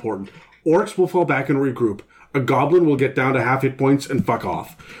so important. Orcs will fall back and regroup. A goblin will get down to half hit points and fuck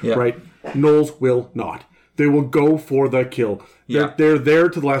off. Yeah. Right? Gnolls will not. They will go for the kill. They're there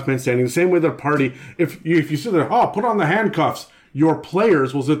to the last man standing. The same way their party, if you sit there, put on the handcuffs, your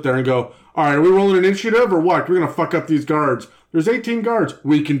players will sit there and go, all right, are we rolling an initiative or what? We're going to fuck up these guards. There's 18 guards.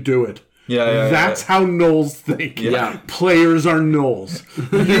 We can do it. That's how gnolls think. Players are gnolls.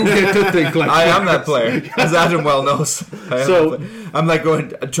 You get to think like I am that player, as Adam well knows. I'm like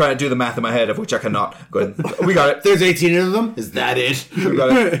trying to do the math in my head, of which I cannot. We got it. There's 18 of them. Is that it? We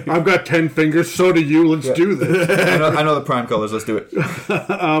got it. I've got 10 fingers. So do you. Let's do this. I know the prime colors. Let's do it.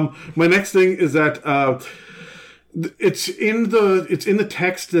 My next thing is that it's in the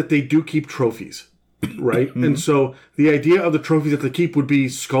text that they do keep trophies. Right? And so the idea of the trophies that they keep would be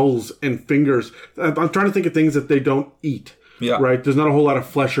skulls and fingers. I'm trying to think of things that they don't eat. Yeah. Right? There's not a whole lot of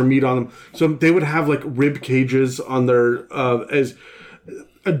flesh or meat on them. So they would have like rib cages on their as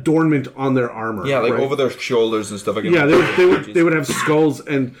adornment on their armor. Yeah, like over their shoulders and stuff. They would have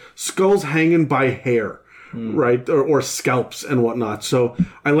skulls hanging by hair, right? Or scalps and whatnot. So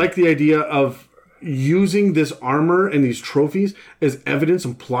I like the idea of using this armor and these trophies as evidence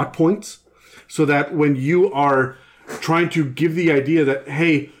and plot points. So that when you are trying to give the idea that,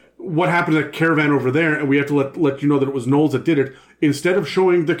 hey, what happened to that caravan over there, and we have to let you know that it was gnolls that did it, instead of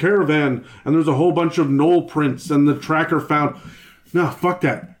showing the caravan, and there's a whole bunch of gnoll prints, and the tracker found, no, fuck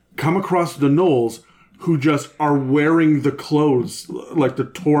that. Come across the gnolls who just are wearing the clothes, like the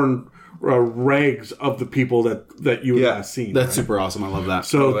torn rags of the people that you have seen. That's super awesome. I love that.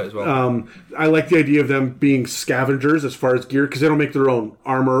 So I like the idea of them being scavengers as far as gear, because they don't make their own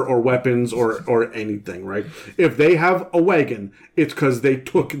armor or weapons or anything, right? If they have a wagon, it's because they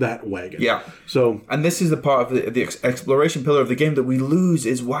took that wagon. Yeah. So, and this is the part of the exploration pillar of the game that we lose,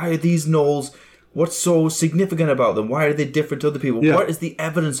 is why are these gnolls What's so significant about them? Why are they different to other people? Yeah. What is the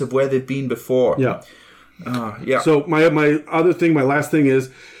evidence of where they've been before? Yeah. Yeah. So my last thing is,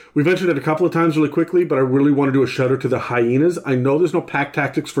 we mentioned it a couple of times really quickly, but I really want to do a shout out to the hyenas. I know there's no pack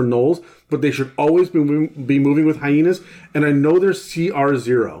tactics for gnolls, but they should always be moving with hyenas. And I know there's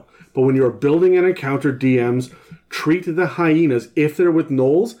CR0, but when you're building an encounter, DMs treat the hyenas, if they're with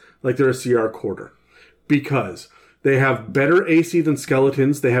gnolls, like they're a CR quarter, because they have better AC than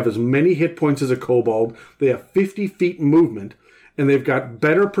skeletons. They have as many hit points as a kobold. They have 50 feet movement. And they've got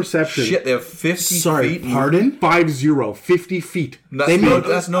better perception. Shit, they have 50 feet. Pardon? 50 feet.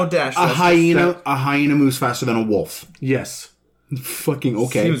 That's no dash. A hyena moves faster than a wolf. Yes. Fucking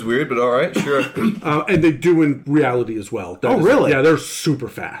okay. Seems weird, but all right, sure. And they do in reality as well. Really? Yeah, they're super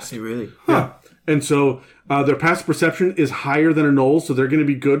fast. Really? Yeah. And so their passive perception is higher than a gnoll, so they're going to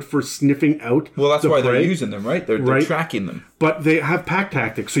be good for sniffing out. Well, that's why they're prey. using them, right? They're tracking them. But they have pack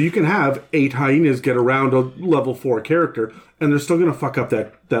tactics, so you can have 8 hyenas get around a level 4 character, and they're still going to fuck up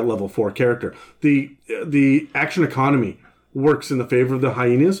that level 4 character. The action economy works in the favor of the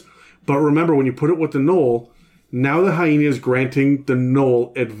hyenas, but remember, when you put it with the gnoll, now the hyena is granting the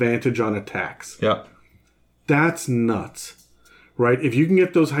gnoll advantage on attacks. Yeah. That's nuts, right? If you can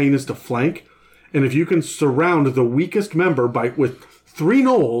get those hyenas to flank, and if you can surround the weakest member with 3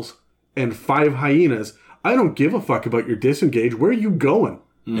 gnolls and 5 hyenas, I don't give a fuck about your disengage. Where are you going?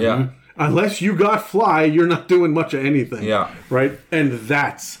 Yeah. Unless you got fly, you're not doing much of anything. Yeah. Right? And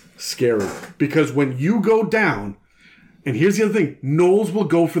that's scary. Because when you go down, and here's the other thing, gnolls will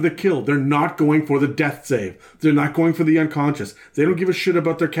go for the kill. They're not going for the death save. They're not going for the unconscious. They don't give a shit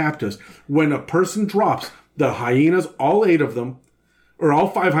about their captives. When a person drops, the hyenas, all 8 of them, or all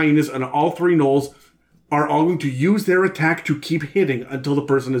 5 hyenas and all 3 gnolls, are all going to use their attack to keep hitting until the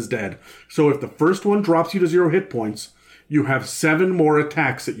person is dead. So if the first one drops you to 0 hit points, you have 7 more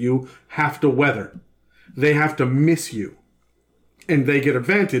attacks that you have to weather. They have to miss you. And they get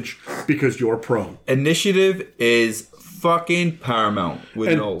advantage because you're prone. Initiative is fucking paramount with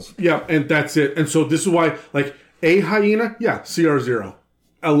gnolls. Yeah, and that's it. And so this is why, like, a hyena, yeah, CR0.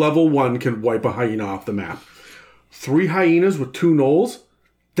 A level 1 can wipe a hyena off the map. 3 hyenas with 2 gnolls,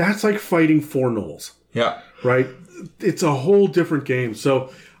 that's like fighting 4 gnolls. Yeah. Right? It's a whole different game.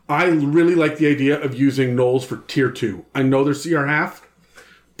 So I really like the idea of using gnolls for tier 2. I know they're CR half,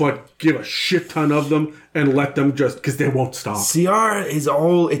 but give a shit ton of them and let them just, because they won't stop. CR is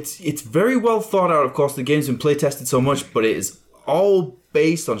all, it's very well thought out. Of course, the game's been play tested so much, but it is all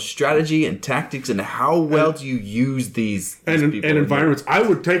based on strategy and tactics and how well do you use these and people environments. I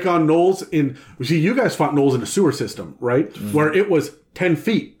would take on gnolls in, see, you guys fought gnolls in a sewer system, right? Mm-hmm. Where it was 10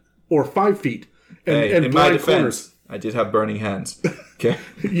 feet or 5 feet. And in my defense, I did have burning hands. Okay.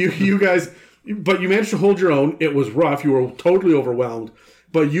 you guys, but you managed to hold your own. It was rough. You were totally overwhelmed,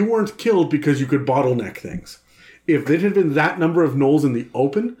 but you weren't killed because you could bottleneck things. If it had been that number of gnolls in the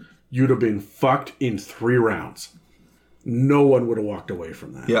open, you'd have been fucked in 3 rounds. No one would have walked away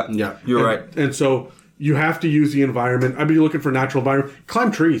from that. Yeah, you're right. And so you have to use the environment. I'd be looking for natural environment.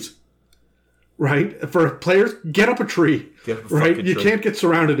 Climb trees. Right? For players, get up a tree. Right? You can't get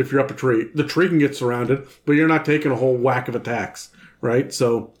surrounded if you're up a tree. The tree can get surrounded, but you're not taking a whole whack of attacks. Right?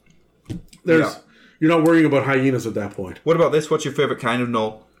 So you're not worrying about hyenas at that point. What about this? What's your favorite kind of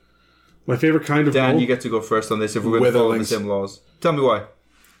gnoll? My favorite kind of Dan, gnoll? you get to go first on this if we're going to follow the same laws. Tell me why.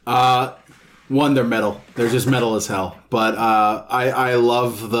 One, they're metal. They're just metal as hell. But I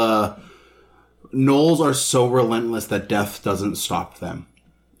love the gnolls are so relentless that death doesn't stop them,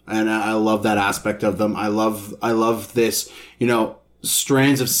 and I love that aspect of them. I love this,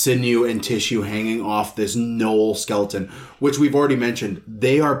 strands of sinew and tissue hanging off this gnoll skeleton, which we've already mentioned.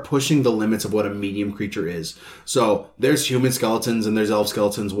 They are pushing the limits of what a medium creature is. So there's human skeletons and there's elf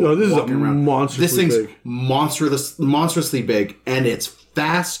skeletons walking around. This thing's big. monstrously big, and it's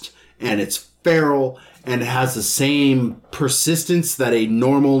fast and it's feral and has the same persistence that a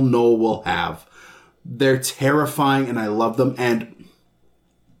normal gnoll will have. They're terrifying and I love them, and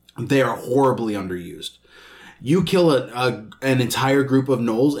they are horribly underused. You kill an entire group of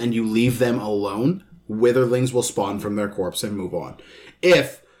gnolls and you leave them alone, witherlings will spawn from their corpse and move on.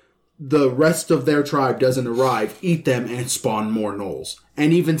 If the rest of their tribe doesn't arrive, eat them and spawn more gnolls.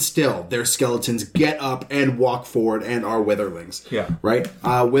 And even still, their skeletons get up and walk forward and are witherlings. Yeah. Right?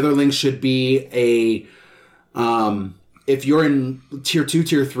 Witherlings should be if you're in tier 2,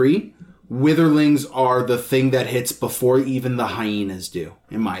 tier 3, witherlings are the thing that hits before even the hyenas do,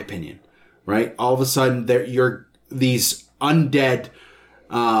 in my opinion. Right? All of a sudden, these undead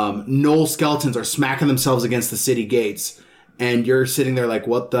gnoll skeletons are smacking themselves against the city gates. and you're sitting there like,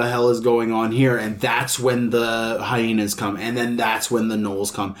 what the hell is going on here? And that's when the hyenas come, and then that's when the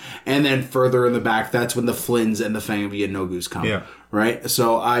gnolls come, and then further in the back, that's when the Flyns and the Fang of Yeenoghu's come. Yeah. Right?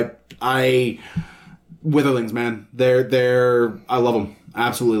 So I Witherlings, man. They're I love them.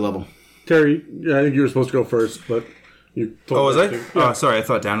 Absolutely love them. Terry, I think you were supposed to go first, but you told Was me I? to. Oh, sorry. I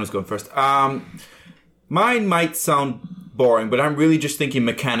thought Dan was going first. Mine might sound boring, but I'm really just thinking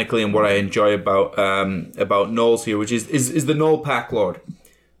mechanically and what I enjoy about gnolls here, which is the Gnoll Pack Lord.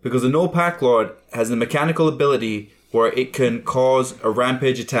 Because the Gnoll Pack Lord has a mechanical ability where it can cause a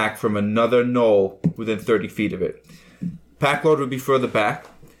rampage attack from another gnoll within 30 feet of it. Pack Lord would be further back,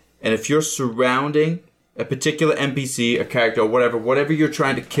 and if you're surrounding a particular NPC, a character, or whatever you're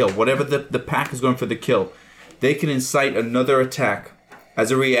trying to kill, whatever the pack is going for the kill, they can incite another attack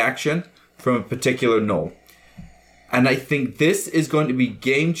as a reaction from a particular gnoll. And I think this is going to be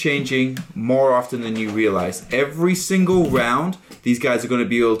game-changing more often than you realize. Every single round, these guys are going to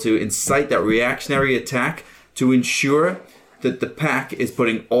be able to incite that reactionary attack to ensure that the pack is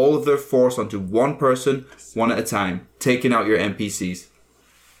putting all of their force onto one person, one at a time, taking out your NPCs.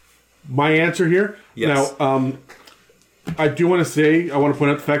 My answer here. Yes. Now, I do want to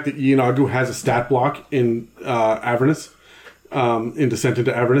point out the fact that Yeenoghu has a stat block in Avernus, in Descent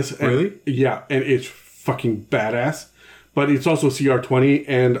into Avernus. And, Really? Yeah, and it's fucking badass. But it's also CR20,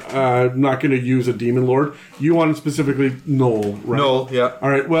 and I'm not going to use a Demon Lord. You wanted specifically Gnoll, right? Gnoll, yeah. All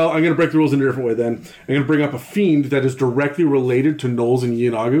right, well, I'm going to break the rules in a different way then. I'm going to bring up a fiend that is directly related to Gnolls and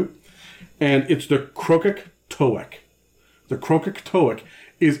Yeenoghu, and it's the Krokek Toek. The Krokek Toek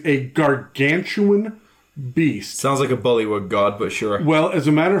is a gargantuan beast. Sounds like a Bullywug god, but sure. Well, as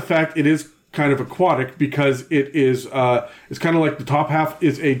a matter of fact, it is kind of aquatic because it is it's kind of like the top half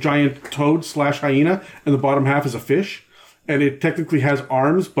is a giant toad / hyena and the bottom half is a fish, and it technically has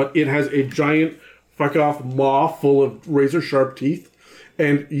arms, but it has a giant fuck off maw full of razor sharp teeth,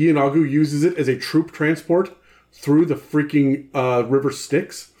 and Yeenoghu uses it as a troop transport through the freaking river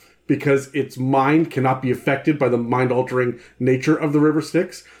Styx because its mind cannot be affected by the mind altering nature of the river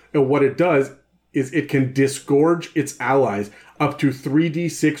Styx, and what it does is it can disgorge its allies up to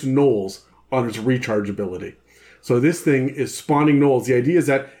 3d6 gnolls on its recharge ability. So this thing is spawning gnolls. The idea is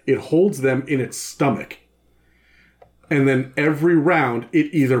that it holds them in its stomach. And then every round,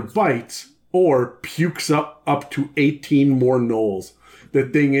 it either bites or pukes up to 18 more gnolls. The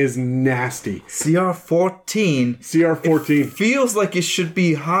thing is nasty. CR14. CR14. Feels like it should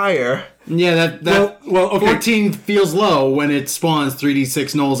be higher. Yeah, Well, okay. 14 feels low when it spawns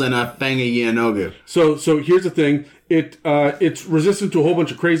 3d6 gnolls and a Fang of Yeenoghu. So here's the thing. It's resistant to a whole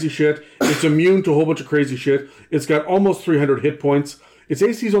bunch of crazy shit. It's immune to a whole bunch of crazy shit. It's got almost 300 hit points. Its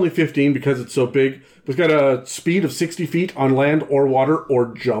AC is only 15 because it's so big. It's got a speed of 60 feet on land or water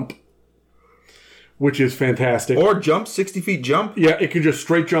or jump, which is fantastic. Or jump, 60 feet jump. Yeah, it can just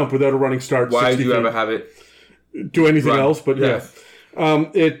straight jump without a running start. Why 60 do you feet. ever have it? Do anything Run. else? But yeah.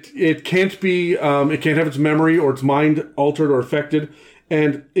 It can't be. It can't have its memory or its mind altered or affected.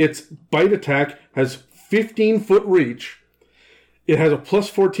 And its bite attack has 15-foot reach. It has a plus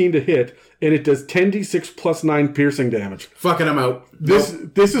 14 to hit, and it does 10d6 plus 9 piercing damage. Fucking I'm out. This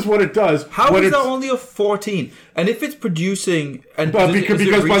is what it does. How when is that it's- only a 14? And if it's producing... And because is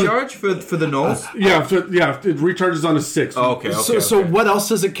it by the- recharge for the gnolls? Yeah, it recharges on a 6. Oh, okay. So what else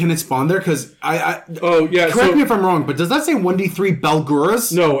can it spawn there? Because Oh, yeah. correct me if I'm wrong, but does that say 1d3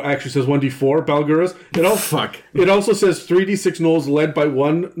 Balguras? No, actually says 1d4 Balguras. It also says 3d6 gnolls led by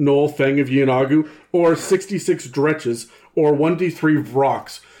one gnoll Fang of Yeenoghu, or 66 Dretches, or 1d3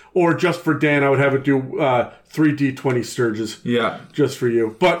 Vrox. Or just for Dan, I would have it do 3d20 Sturges. Yeah. Just for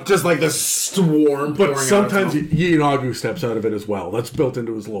you. But Just like this swarm. But sometimes Yeenoghu steps out of it as well. That's built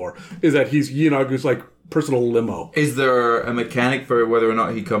into his lore. Is that Yeenoghu's like personal limo. Is there a mechanic for whether or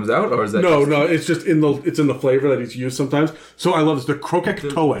not he comes out, or is that No, it's just in the flavor that he's used sometimes. So I love this. The Krokek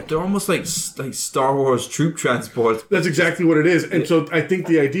Toek. They're almost like Star Wars troop transport. That's exactly what it is. And so I think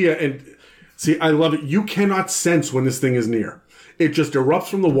the idea, and see, I love it. You cannot sense when this thing is near. It just erupts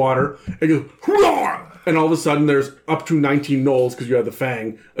from the water and goes, "Hurrah!" And all of a sudden there's up to 19 gnolls because you have the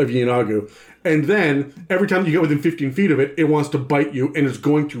Fang of Yeenoghu. And then every time you get within 15 feet of it, it wants to bite you and it's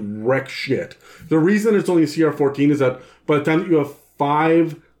going to wreck shit. The reason it's only a CR14 is that by the time that you have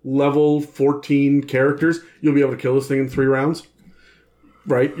 5 level 14 characters, you'll be able to kill this thing in 3 rounds.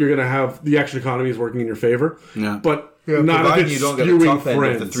 Right? You're going to have the action economy is working in your favor. Yeah. But Not if Providing it's you don't get the skewing top end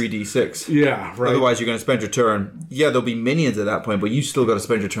friends. of the 3d6. Yeah, right. Otherwise, you're going to spend your turn. Yeah, there'll be minions at that point, but you still got to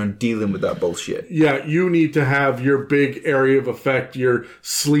spend your turn dealing with that bullshit. Yeah, you need to have your big area of effect, your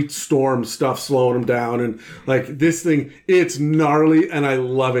sleet storm stuff slowing them down. And like this thing, it's gnarly and I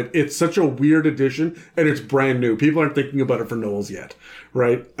love it. It's such a weird addition and it's brand new. People aren't thinking about it for Knolls yet,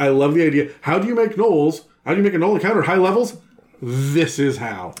 right? I love the idea. How do you make Knolls? How do you make a Knoll encounter at high levels? This is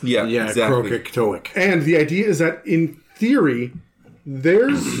how. Yeah, Yeah, exactly. Croakitoic. And the idea is that in theory,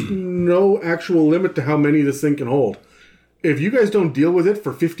 there's no actual limit to how many this thing can hold. If you guys don't deal with it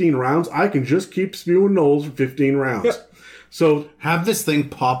for 15 rounds, I can just keep spewing Knolls for 15 rounds. Yep. So Have this thing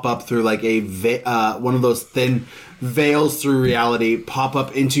pop up through like a one of those thin veils through reality, pop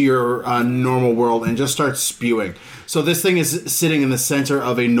up into your normal world, and just start spewing. So this thing is sitting in the center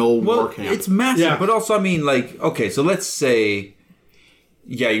of a Knoll Well, war camp. it's massive, Yeah. but also, I mean, like, okay, so let's say,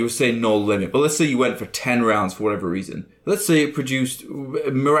 yeah, you were saying no limit, but let's say you went for 10 rounds for whatever reason. Let's say it produced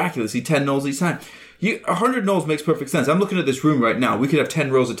miraculously 10 Knolls each time. 100 Knolls makes perfect sense. I'm looking at this room right now. We could have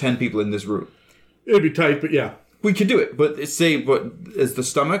 10 rows of 10 people in this room. it'd be tight, but yeah. We could do it, but what is the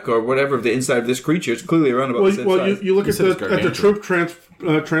stomach or whatever of the inside of this creature? It's clearly around about the same Well, size. you look at said it's the gargantuan.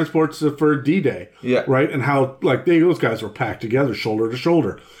 troop transports for D-Day, Yeah. right, and how like those guys were packed together, shoulder to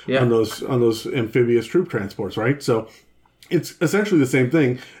shoulder, Yeah. on those amphibious troop transports, right? So it's essentially the same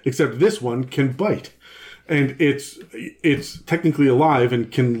thing, except this one can bite, and it's technically alive and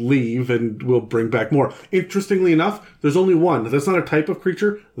can leave and will bring back more. Interestingly enough, there's only one. That's not a type of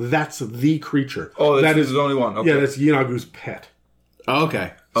creature. That's the creature. Oh, that there's only one. Okay. Yeah, that's Yinagu's pet.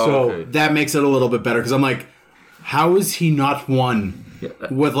 Okay. So okay. That makes it a little bit better because I'm like, how is he not one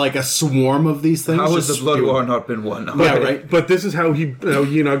with like a swarm of these things? How has just the Blood spewing? War not been won? Yeah, right. But this is how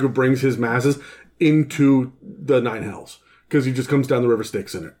Yinagu brings his masses into the Nine Hells, because he just comes down the river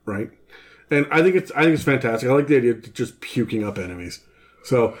Styx in it, right? And I think it's fantastic. I like the idea of just puking up enemies.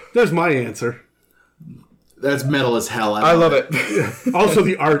 So there's my answer. That's metal as hell. I love it. Also,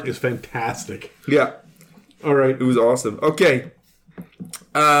 the art is fantastic. Yeah, All right. it was awesome. Okay.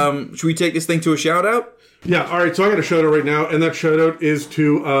 Should we take this thing to a shout out? Yeah, all right, so I got a shout-out right now, and that shout-out is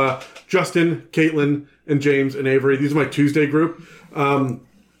to Justin, Caitlin, and James, and Avery. These are my Tuesday group.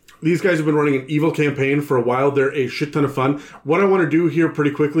 These guys have been running an evil campaign for a while. They're a shit ton of fun. What I want to do here pretty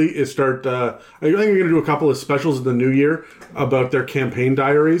quickly is start... I think I'm going to do a couple of specials in the new year about their campaign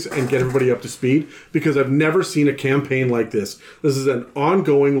diaries and get everybody up to speed, because I've never seen a campaign like this. This is an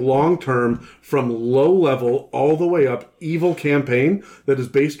ongoing, long-term, from low level all the way up, evil campaign that is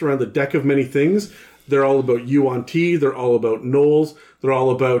based around the deck of many things. They're all about UNT. They're all about Knolls. They're all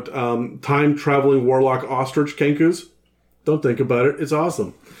about time-traveling warlock ostrich kenkus. Don't think about it. It's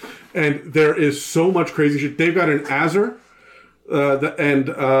awesome. And there is so much crazy shit. They've got an Azur, they've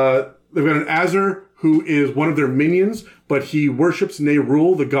got an Azur who is one of their minions, but he worships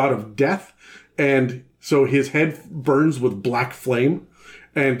Nerul, the god of death, and so his head burns with black flame.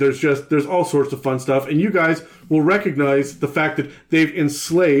 And there's all sorts of fun stuff. And you guys will recognize the fact that they've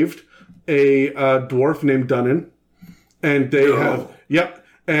enslaved a dwarf named Dunnan, and they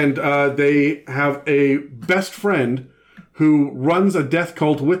have a best friend who runs a death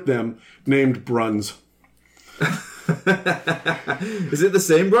cult with them named Bruns. Is it the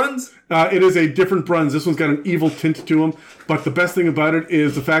same Bruns? It is a different Bruns. This one's got an evil tint to him. But the best thing about it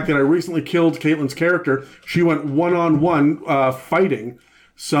is the fact that I recently killed Caitlin's character. She went one-on-one fighting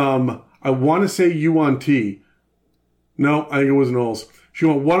some, I want to say UNT. No, I think it was Knolls. She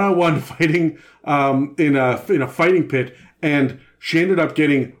went one-on-one fighting in a fighting pit, and she ended up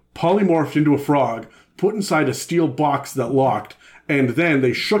getting polymorphed into a frog, put inside a steel box that locked, and then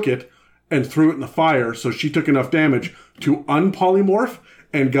they shook it and threw it in the fire, so she took enough damage to unpolymorph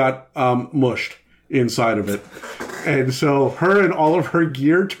and got mushed inside of it. And so her and all of her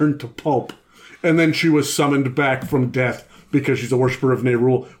gear turned to pulp. And then she was summoned back from death because she's a worshiper of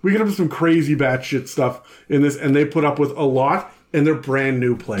Nerul. We get up to some crazy batshit stuff in this, and they put up with a lot, and they're brand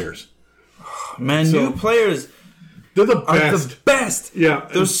new players. Man, new players They're the are best. the best. Yeah.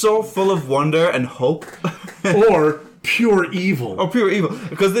 They're so full of wonder and hope. Or pure evil. Or pure evil.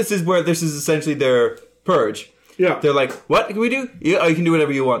 Because this is essentially their purge. Yeah. They're like, what can we do? You can do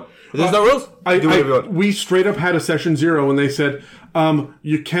whatever you want. There's no rules. Do whatever you want. We straight up had a session 0 when they said,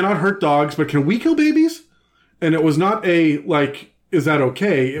 you cannot hurt dogs, but can we kill babies? And it was not a, like, is that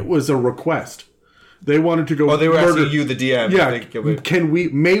okay? It was a request. They wanted to go. Oh, they were murder. asking you, the DM. Yeah,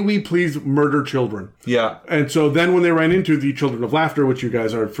 may we please murder children? Yeah. And so then when they ran into the Children of Laughter, which you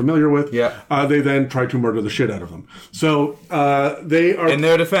guys are familiar with, they then tried to murder the shit out of them. So they are... In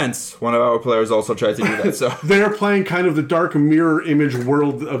their defense, one of our players also tried to do that. So they're playing kind of the dark mirror image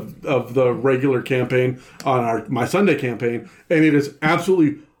world of the regular campaign on my Sunday campaign, and it is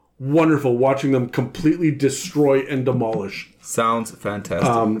absolutely wonderful watching them completely destroy and demolish sounds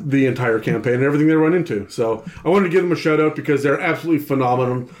fantastic. the entire campaign and everything they run into. So I wanted to give them a shout out because they're absolutely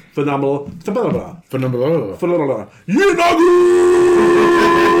phenomenal.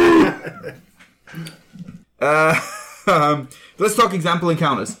 Let's talk example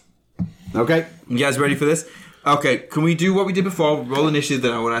encounters. Okay. You guys ready for this? Okay, can we do what we did before? Roll initiative,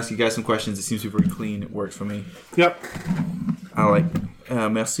 then I want to ask you guys some questions. It seems to be very clean. It works for me. Yep. I like.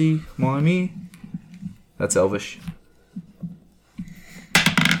 Merci, mon ami. That's Elvish.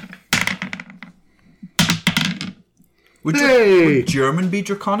 Would German be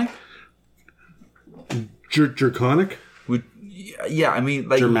draconic? Draconic? Yeah, I mean,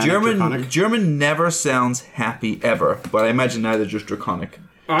 like German never sounds happy ever, but I imagine neither just draconic.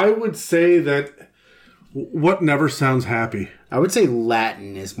 I would say that what never sounds happy. I would say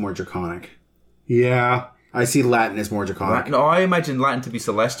Latin is more draconic. Yeah. I see Latin as more draconic. No, I imagine Latin to be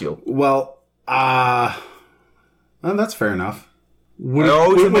celestial. Well, that's fair enough. I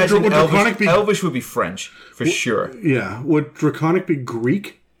always imagine Elvish would be French, for sure. Yeah. Would draconic be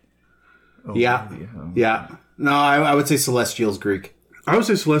Greek? Oh, yeah. No, I would say celestial is Greek. I would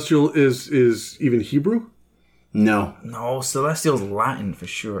say celestial is even Hebrew? No, celestial's Latin for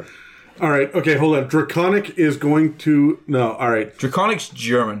sure. All right, okay, hold on. Draconic is going to... No, all right. Draconic's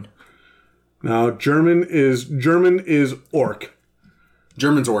German. No, German is orc.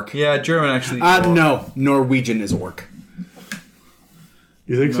 German's orc. Yeah, German actually. No, Norwegian is orc.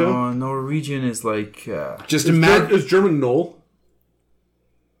 You think so? No, Norwegian is like. Just imagine. Is German Knoll?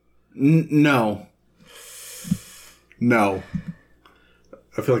 No.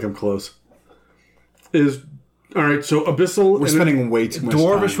 I feel like I'm close. All right, so Abyssal... We're spending way too much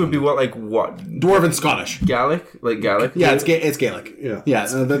Dwarvish time would be what? Dwarven Scottish. Gaelic? Like Gaelic? Yeah, it's Gaelic. Yeah.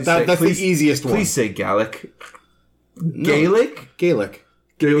 That's the easiest one. Please say Gaelic. Gaelic? Gaelic.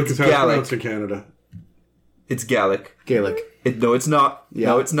 Gaelic is how it's pronounced in Canada. It's Gaelic. Gaelic. No, it's not. Yeah.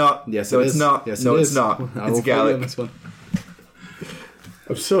 No, it's not. Yes, no, it it's is. not. Yes, no, it it's is. not. It's Gaelic.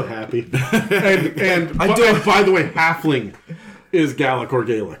 I'm so happy. and by the way, halfling is Gaelic or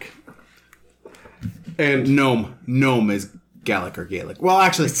Gaelic. And Gnome is Gaelic or Gaelic. Well,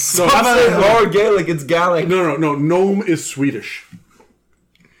 actually, or Gaelic, it's Gaelic. No. Gnome is Swedish.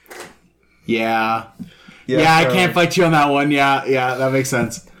 Yeah, I can't fight you on that one. Yeah, that makes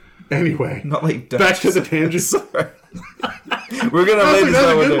sense. Anyway, not like Dutch. Back to the tangent. Sorry. We're gonna lay this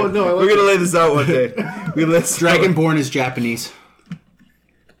out one day. We're gonna lay this out one day. Dragonborn is Japanese.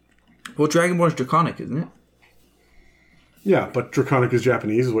 Well, Dragonborn is draconic, isn't it? Yeah, but draconic is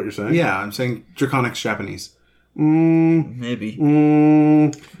Japanese, is what you're saying? Yeah, I'm saying draconic's Japanese. Maybe.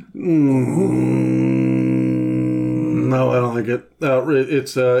 No, I don't like it.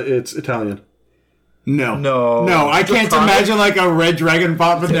 It's Italian. No, I can't imagine like a red dragon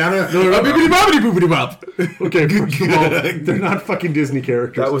popping down. Okay, first of all, they're not fucking Disney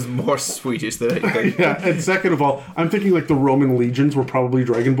characters. That was more Swedish than anything. Yeah, and second of all, I'm thinking like the Roman legions were probably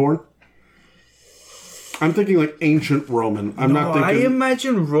dragonborn. I'm thinking like ancient Roman. I'm not thinking... I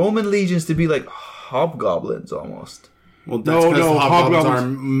imagine Roman legions to be like hobgoblins almost. Well, that's because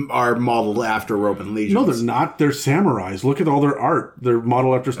hobgoblins are modeled after Roman legions. No, they're not. They're samurais. Look at all their art. They're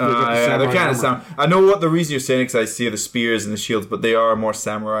modeled after samurai. They're kind of sound. I know what the reason you're saying because I see the spears and the shields, but they are more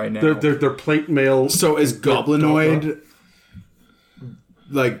samurai now. They're plate mail. So is goblinoid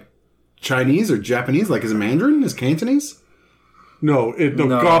like Chinese or Japanese? Like is it Mandarin? Is Cantonese? No,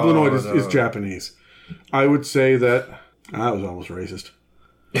 goblinoid is Japanese. I would say that was almost racist.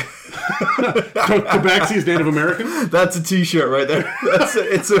 Tabaxi is Native American. That's a T-shirt right there.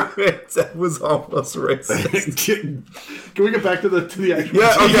 That was almost racist. Can we get back to the actual?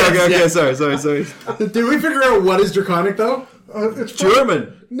 Yeah. Okay. Sorry. Did we figure out what is draconic though? It's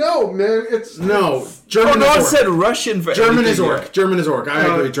German. No, man. It's German. No one said Russian. For German is orc. Here. German is orc. I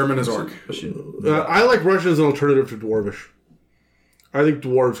agree. German is orc. I like Russian as an alternative to Dwarvish. I think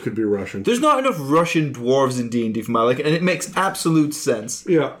dwarves could be Russian. There's not enough Russian dwarves in D&D for my liking, and it makes absolute sense.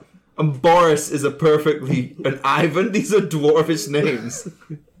 Yeah. And Boris is an Ivan. These are dwarvish names.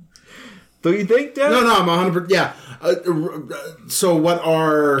 Don't you think, Dan? No, I'm 100%. Yeah. So what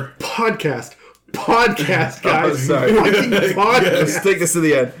are... Podcast, guys. Sorry. Podcast. Let's take this to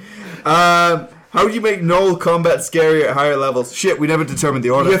the end. How do you make Null combat scarier at higher levels? Shit, we never determined the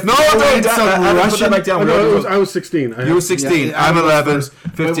order. You have No, to don't throw in put some that Russian- back down. I was 16. You were 16. Yeah, I'm Adam was 11. first.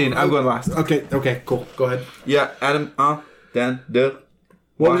 15. I'm going last. Okay, cool. Go ahead. Yeah, Adam, Dan, deux.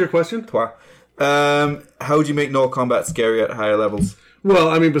 What was your question? Trois. How do you make Null combat scarier at higher levels? Well,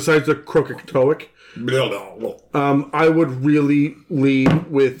 I mean, besides the Krokatoic, I would really lead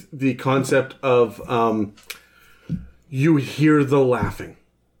with the concept of you hear the laughing.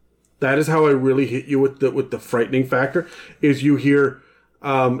 That is how I really hit you with the frightening factor. Is you hear,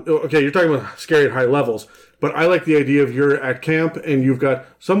 okay, you're talking about scary at high levels, but I like the idea of you're at camp and you've got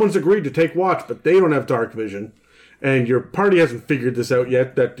someone's agreed to take watch, but they don't have dark vision, and your party hasn't figured this out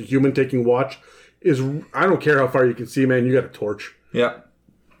yet. That the human taking watch is, I don't care how far you can see, man. You got a torch. Yeah.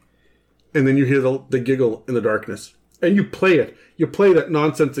 And then you hear the giggle in the darkness. And you play it. You play that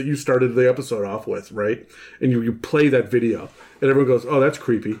nonsense that you started the episode off with, right? And you play that video. And everyone goes, oh, that's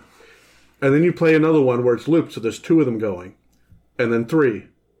creepy. And then you play another one where it's looped, so there's 2 of them going. And then 3.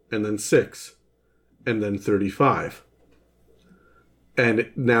 And then 6. And then 35.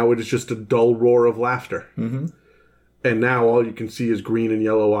 And now it is just a dull roar of laughter. Mm-hmm. And now all you can see is green and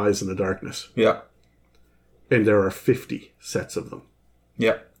yellow eyes in the darkness. Yeah. And there are 50 sets of them.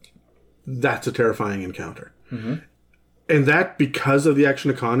 Yeah. That's a terrifying encounter. Mm-hmm. And that, because of the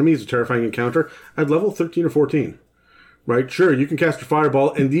action economy, is a terrifying encounter at level 13 or 14. Right? Sure, you can cast your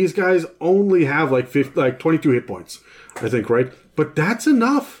fireball, and these guys only have like 22 hit points, I think, right? But that's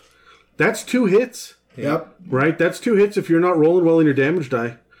enough. That's 2 hits. Yep. Right? That's 2 hits if you're not rolling well in your damage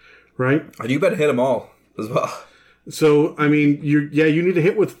die. Right? And you better hit them all as well. So, I mean, you need to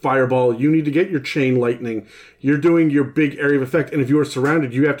hit with fireball. You need to get your chain lightning. You're doing your big area of effect. And if you are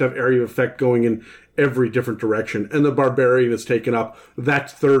surrounded, you have to have area of effect going in every different direction. And the barbarian has taken up that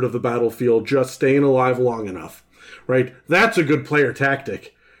third of the battlefield, just staying alive long enough. Right? That's a good player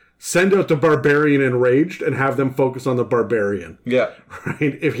tactic. Send out the barbarian enraged and have them focus on the barbarian. Yeah.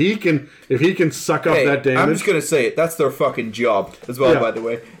 Right? If he can suck up that damage. I'm just going to say it. That's their fucking job as well, Yeah. by the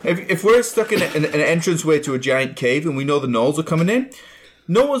way. If we're stuck in an entranceway to a giant cave and we know the gnolls are coming in,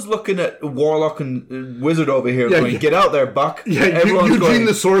 no one's looking at Warlock and Wizard over here going, get out there, Buck. Yeah, Everyone's Eugene going,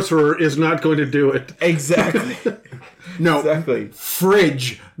 the Sorcerer is not going to do it. exactly. No, Exactly.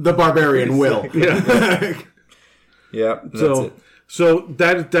 Fridge the barbarian will. Yeah. Yeah, that's it. So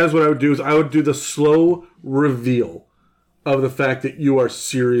that's what I would do, is I would do the slow reveal of the fact that you are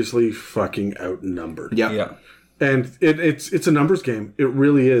seriously fucking outnumbered. Yep. Yeah. And it's a numbers game. It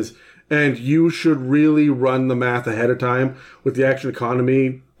really is. And you should really run the math ahead of time with the action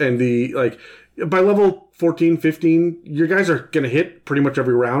economy and the, like, by level 14, 15, your guys are going to hit pretty much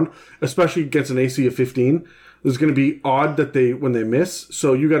every round, especially against an AC of 15. It's going to be odd that when they miss.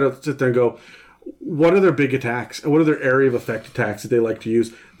 So you got to sit there and go, what are their big attacks and what are their area of effect attacks that they like to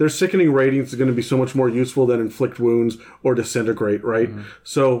use? Their sickening radiance is going to be so much more useful than inflict wounds or disintegrate, right? Mm-hmm.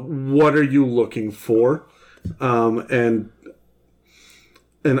 So what are you looking for? And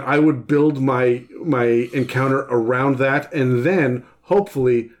I would build my encounter around that, and then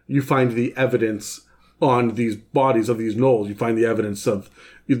hopefully you find the evidence on these bodies of these gnolls. You find the evidence of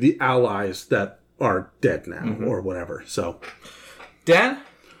the allies that are dead now or whatever. So, Dan?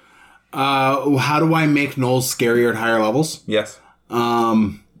 How do I make gnolls scarier at higher levels? Yes.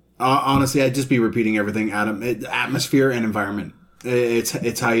 Honestly, I'd just be repeating everything, Adam. Atmosphere and environment.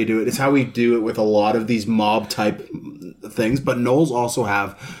 It's how you do it. It's how we do it with a lot of these mob type things. But gnolls also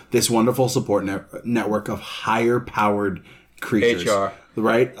have this wonderful support network of higher powered creatures. HR.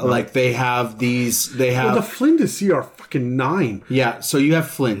 Right? Like they have these. They have the Flindisi are fucking 9. Yeah, so you have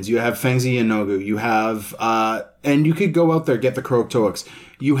Flins, you have Fengzi and Nogu, you have, and you could go out there, get the Krokatoics.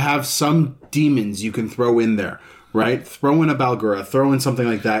 You have some demons you can throw in there, right? Throw in a Balgura, throw in something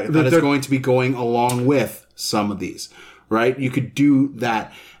like that is going to be going along with some of these, right? You could do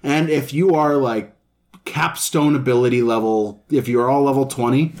that. And if you are like capstone ability level, if you're all level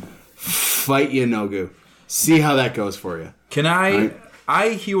 20, fight Nogu. See how that goes for you. Can I... Right. I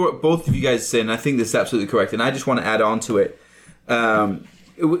hear what both of you guys say, and I think this is absolutely correct. And I just want to add on to it. And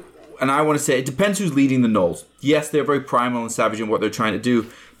I want to say, it depends who's leading the gnolls. Yes, they're very primal and savage in what they're trying to do,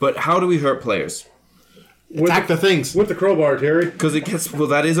 but how do we hurt players? Attack the things. With the crowbar, Terry. Because it gets... Well,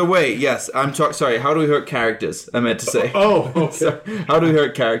 that is a way. Yes, I'm sorry. How do we hurt characters? I meant to say. Oh, okay. How do we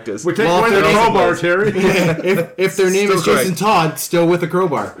hurt characters? We take Well, away if the they're crowbar, also- Terry. If their name is Still Jason correct. Todd, still with a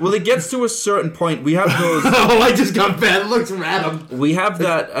crowbar. Well, it gets to a certain point. We have those... Oh, I just got bad looks from Adam. We have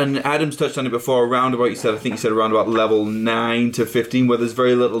that, and Adam's touched on it before, around about, I think you said around about level 9 to 15, where there's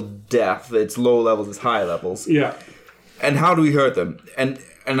very little depth. It's low levels, it's high levels. Yeah. And how do we hurt them?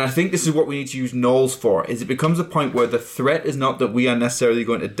 And I think this is what we need to use gnolls for, is it becomes a point where the threat is not that we are necessarily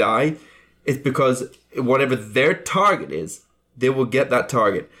going to die, it's because whatever their target is, they will get that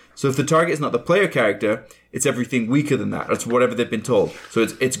target. So if the target is not the player character, it's everything weaker than that. It's whatever they've been told. So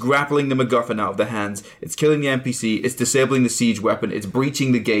it's grappling the MacGuffin out of their hands. It's killing the NPC. It's disabling the siege weapon. It's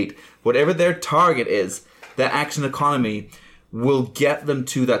breaching the gate. Whatever their target is, their action economy will get them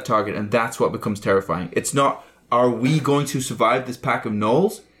to that target, and that's what becomes terrifying. It's not, are we going to survive this pack of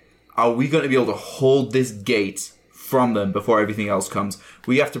gnolls? Are we going to be able to hold this gate from them before everything else comes?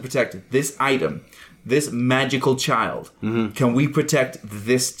 We have to protect this item, this magical child. Mm-hmm. Can we protect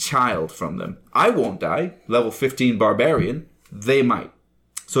this child from them? I won't die. Level 15 barbarian. They might.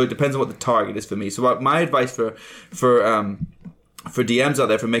 So it depends on what the target is for me. So my advice for DMs out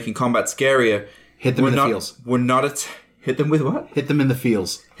there for making combat scarier: hit them in the feels. Hit them with what? Hit them in the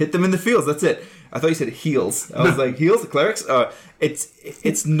feels. Hit them in the feels. That's it. I thought you said heals. I was like, heals, the clerics?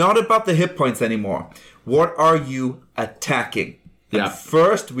 It's not about the hit points anymore. What are you attacking? Yeah. And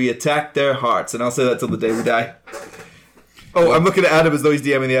first, we attack their hearts. And I'll say that till the day we die. Oh, I'm looking at Adam as though he's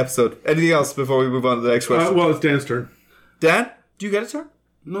DMing the episode. Anything else before we move on to the next question? Well, it's Dan's turn. Dan, do you get a turn?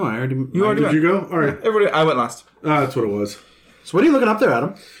 No, I already... Did you go? All right. Everybody, I went last. That's what it was. So what are you looking up there,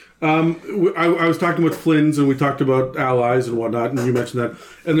 Adam? I was talking with Flynn's, and we talked about allies and whatnot, and you mentioned that.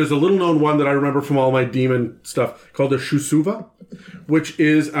 And there's a little-known one that I remember from all my demon stuff called the Shusuva, which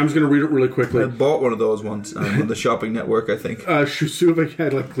is... I'm just going to read it really quickly. I bought one of those ones on the shopping network, I think. Shusuva,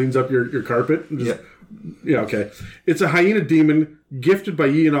 yeah, like cleans up your carpet. Yeah, okay. It's a hyena demon gifted by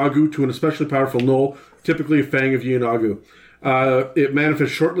Ianagu to an especially powerful gnoll, typically a fang of Ianagu. It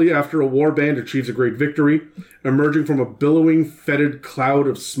manifests shortly after a warband achieves a great victory, emerging from a billowing, fetid cloud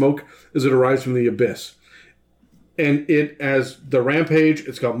of smoke as it arrives from the abyss. And it, as the rampage,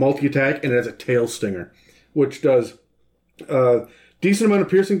 it's got multi-attack, and it has a tail stinger, which does decent amount of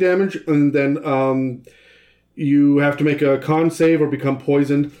piercing damage, and then you have to make a con save or become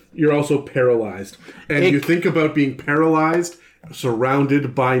poisoned. You're also paralyzed. And you think about being paralyzed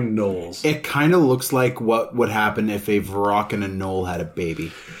surrounded by gnolls. It kind of looks like what would happen if a Vrock and a gnoll had a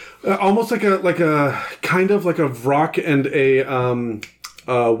baby. Almost like a kind of like a Vrock and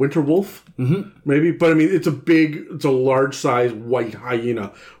a winter wolf, maybe. But I mean, it's a large size white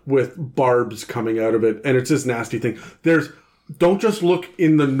hyena with barbs coming out of it, and it's this nasty thing. Don't just look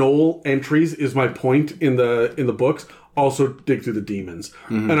in the gnoll entries. Is my point in the books. Also dig through the demons,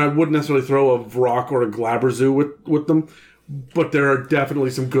 and I wouldn't necessarily throw a Vrock or a Glabrezu with them. But there are definitely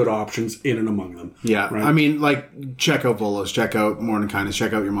some good options in and among them. Yeah. Right? I mean, like, check out Volos, check out Mordenkainen's,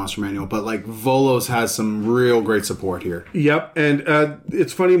 check out your Monster Manual. But, like, Volos has some real great support here. Yep. And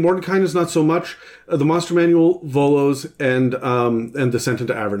it's funny, Mordenkainen is not so much. The Monster Manual, Volos, and Descent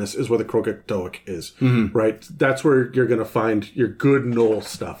into Avernus is where the Krokatoic is. Mm-hmm. Right? That's where you're going to find your good gnoll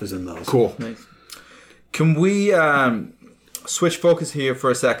stuff is in those. Cool. Nice. Can we... switch focus here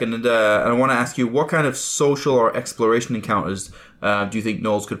for a second, and I want to ask you, what kind of social or exploration encounters do you think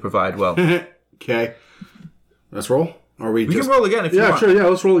gnolls could provide well? Okay. Let's roll? Or we can roll again if you want. Sure, yeah,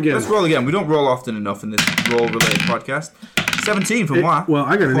 let's roll again. Let's roll again. We don't roll often enough in this roll-related podcast. 17 for moi. Well,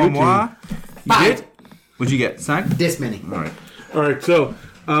 I got an 18. Moi. You 5. did? What'd you get? Sang? This many. All right, so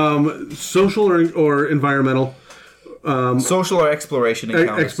social or environmental. Social or exploration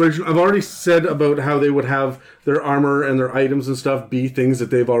encounters. Exploration. I've already said about how they would have their armor and their items and stuff be things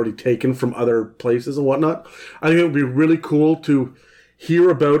that they've already taken from other places and whatnot. I think it would be really cool to hear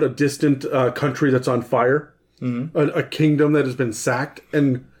about a distant country that's on fire, a kingdom that has been sacked,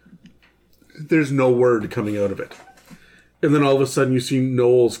 and there's no word coming out of it. And then all of a sudden you see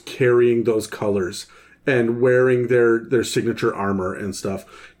gnolls carrying those colors and wearing their signature armor and stuff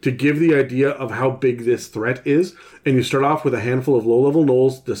to give the idea of how big this threat is. And you start off with a handful of low-level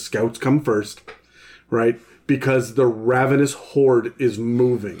gnolls. The scouts come first, right? Because the ravenous horde is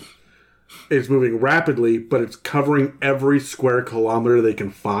moving. It's moving rapidly, but it's covering every square kilometer they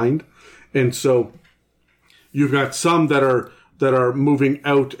can find. And so you've got some that are moving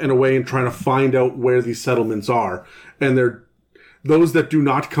out and away and trying to find out where these settlements are. And those that do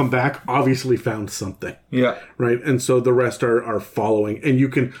not come back obviously found something. Yeah. Right? And so the rest are following. And you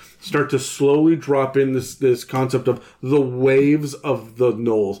can start to slowly drop in this concept of the waves of the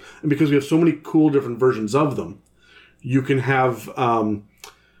gnolls. And because we have so many cool different versions of them, you can have them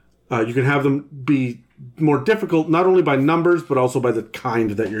be more difficult, not only by numbers, but also by the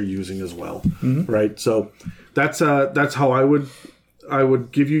kind that you're using as well. Mm-hmm. Right? So that's how I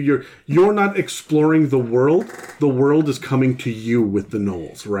would give you you're not exploring the world. The world is coming to you with the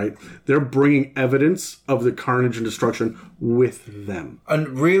gnolls, right? They're bringing evidence of the carnage and destruction with them.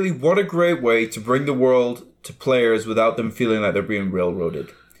 And really, what a great way to bring the world to players without them feeling like they're being railroaded.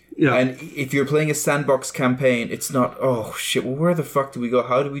 Yeah. And if you're playing a sandbox campaign, it's not, oh shit, well, where the fuck do we go?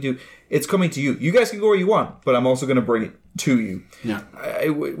 How do we do? It's coming to you. You guys can go where you want, but I'm also going to bring it to you. Yeah.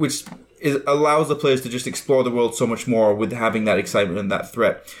 Which allows the players to just explore the world so much more with having that excitement and that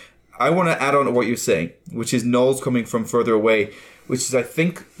threat. I want to add on to what you're saying, which is gnolls coming from further away, which is, I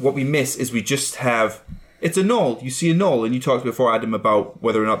think, what we miss is we just have... It's a gnoll. You see a gnoll, and you talked before, Adam, about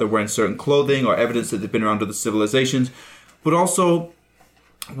whether or not they're wearing certain clothing or evidence that they've been around other civilizations. But also,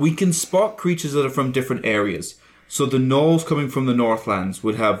 we can spot creatures that are from different areas. So the gnolls coming from the Northlands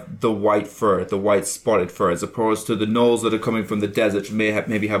would have the white fur, the white spotted fur, as opposed to the gnolls that are coming from the desert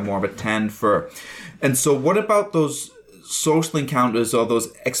maybe have more of a tan fur. And so what about those social encounters or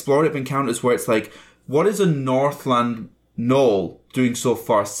those explorative encounters where it's like, what is a Northland gnoll doing so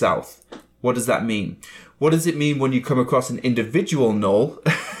far south? What does that mean? What does it mean when you come across an individual gnoll?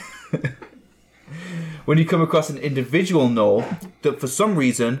 When you come across an individual gnoll that for some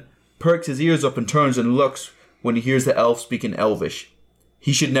reason perks his ears up and turns and looks when he hears the elf speaking Elvish.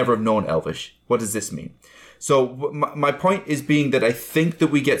 He should never have known Elvish. What does this mean? So my point is being that I think that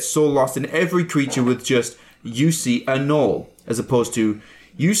we get so lost in every creature with just, you see a gnoll, as opposed to,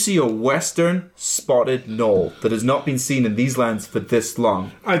 you see a western spotted gnoll that has not been seen in these lands for this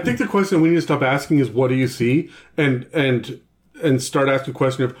long. I think the question we need to stop asking is, what do you see? And start asking the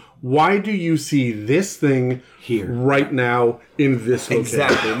question of, why do you see this thing here right now in this location?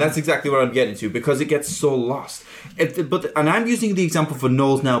 Exactly, and that's exactly what I'm getting to, because it gets so lost. And I'm using the example for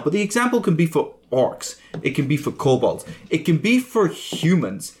gnolls now, but the example can be for orcs, it can be for kobolds, it can be for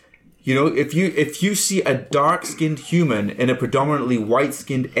humans. You know, if you see a dark-skinned human in a predominantly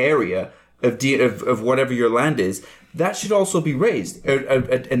white-skinned area of whatever your land is, that should also be raised.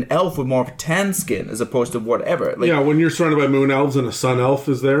 An elf with more of a tan skin as opposed to whatever. Like, yeah, when you're surrounded by moon elves and a sun elf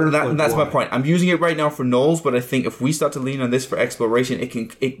is there. That's my point. I'm using it right now for gnolls, but I think if we start to lean on this for exploration,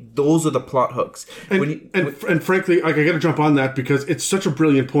 those are the plot hooks. And frankly, I got to jump on that because it's such a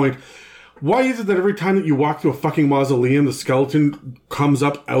brilliant point. Why is it that every time that you walk through a fucking mausoleum, the skeleton comes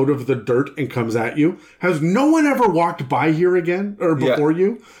up out of the dirt and comes at you? Has no one ever walked by here again or before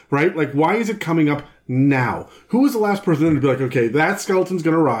you? Right? Like, why is it coming up now? Who was the last person to be like, okay, that skeleton's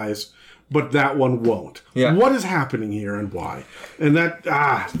going to rise, but that one won't? Yeah. What is happening here and why? And that,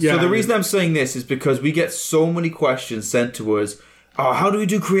 So the reason I'm saying this is because we get so many questions sent to us. Oh, how do we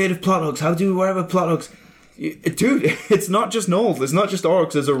do creative plot hooks? How do we whatever plot hooks? Dude, it's not just gnolls. It's not just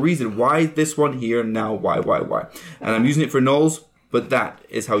orcs. There's a reason. Why this one here now? Why? And I'm using it for gnolls, but that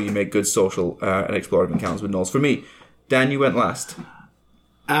is how you make good social and explorative encounters with gnolls. For me, Dan, you went last.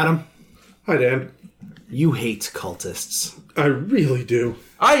 Adam. Hi, Dan. You hate cultists. I really do.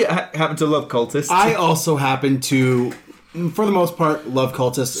 I happen to love cultists. I also happen to, for the most part, love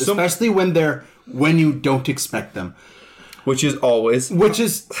cultists, especially when you don't expect them. Which is always.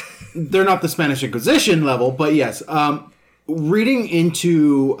 They're not the Spanish Inquisition level, but yes. Reading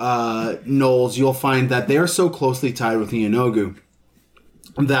into gnolls, you'll find that they are so closely tied with the Yeenoghu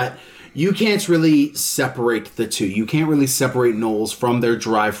that you can't really separate the two. You can't really separate gnolls from their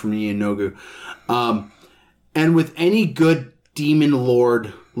drive from the Yeenoghu. And with any good demon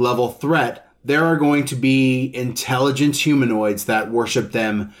lord level threat, there are going to be intelligent humanoids that worship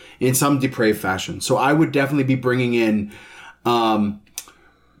them in some depraved fashion. So I would definitely be bringing in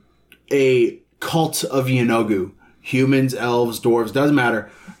a cult of Yeenoghu. Humans, elves, dwarves, doesn't matter.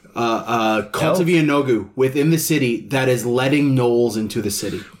 Cult of Yeenoghu within the city that is letting gnolls into the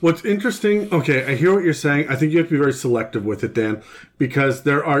city. What's interesting, okay, I hear what you're saying. I think you have to be very selective with it, Dan, because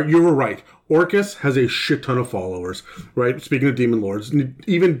you were right. Orcus has a shit ton of followers, right? Speaking of demon lords,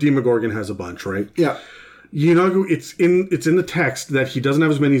 even Demogorgon has a bunch, right? Yeah. Yeenoghu, it's in the text that he doesn't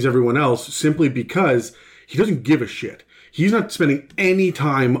have as many as everyone else simply because he doesn't give a shit. He's not spending any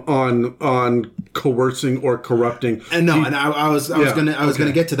time on coercing or corrupting. And I was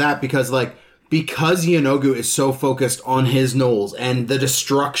gonna get to that because Yeenoghu is so focused on his gnolls and the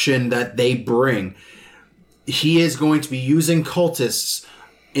destruction that they bring, he is going to be using cultists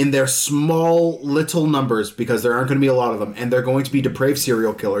in their small little numbers because there aren't going to be a lot of them, and they're going to be depraved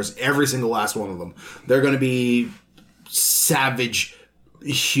serial killers, every single last one of them. They're going to be savage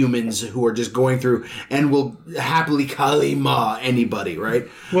humans who are just going through and will happily kalima anybody, right?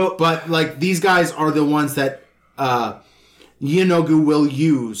 Well, but these guys are the ones that Yeenoghu will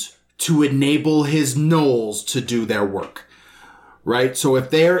use to enable his gnolls to do their work, right? So if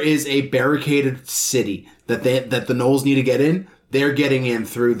there is a barricaded city that the gnolls need to get in, they're getting in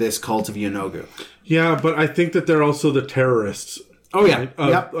through this cult of Yeenoghu. Yeah, but I think that they're also the terrorists Oh yeah, right,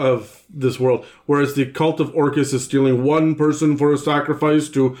 of this world. Whereas the cult of Orcus is stealing one person for a sacrifice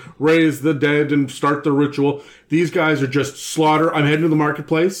to raise the dead and start the ritual. These guys are just slaughter. I'm heading to the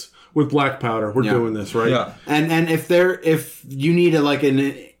marketplace with black powder. We're doing this, right? Yeah. And if you need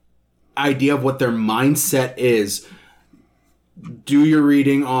an idea of what their mindset is, do your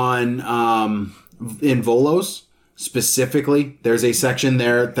reading on in Volos specifically. There's a section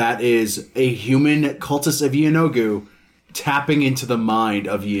there that is a human cultist of Yeenoghu tapping into the mind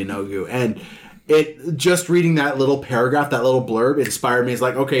of Yeenoghu, and it just reading that little paragraph, that little blurb, inspired me. It's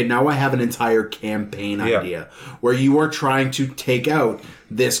like, okay, now I have an entire campaign idea where you are trying to take out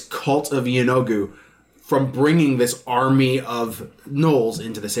this cult of Yeenoghu from bringing this army of gnolls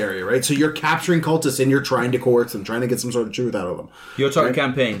into this area, right? So you're capturing cultists and you're trying to coerce them, trying to get some sort of truth out of them. You're talking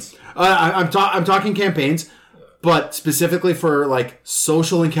campaigns. I'm talking campaigns, but specifically for like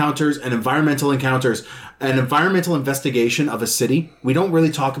social encounters and environmental encounters, an environmental investigation of a city. We don't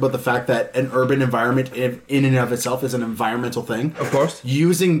really talk about the fact that an urban environment in and of itself is an environmental thing. Of course.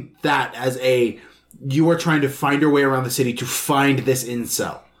 Using that as you are trying to find your way around the city to find this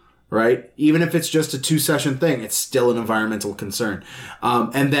incel. Right? Even if it's just a 2-session thing, it's still an environmental concern.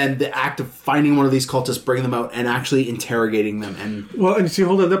 And then the act of finding one of these cultists, bringing them out, and actually interrogating them. And see,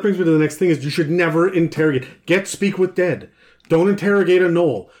 hold on. That brings me to the next thing: is you should never interrogate. Speak with dead. Don't interrogate a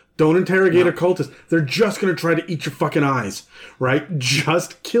gnoll. Don't interrogate a cultist. They're just going to try to eat your fucking eyes, right?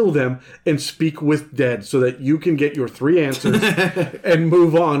 Just kill them and speak with dead so that you can get your 3 answers and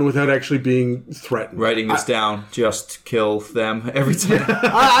move on without actually being threatened. Writing this down, just kill them every time.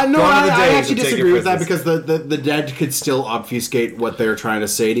 I actually disagree with that because the dead could still obfuscate what they're trying to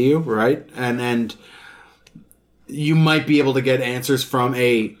say to you, right? And you might be able to get answers from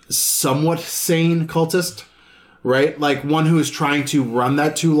a somewhat sane cultist. Right? Like one who is trying to run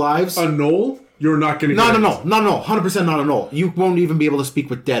that 2 lives. A gnoll? You're not going to No. 100% not a gnoll. You won't even be able to speak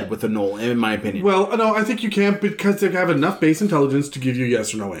with dead with a gnoll, in my opinion. Well, no, I think you can't because they have enough base intelligence to give you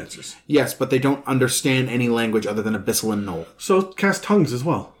yes or no answers. Yes, but they don't understand any language other than Abyssal and Gnoll. So cast tongues as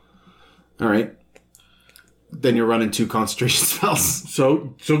well. All right. Then you're running 2 concentration spells.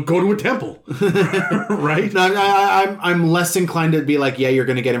 So go to a temple, right? No, I'm less inclined to be like, yeah, you're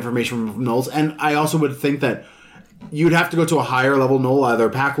going to get information from gnolls, and I also would think that you'd have to go to a higher level gnoll, either a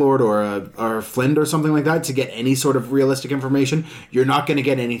pack lord or a Flint or something like that, to get any sort of realistic information. You're not going to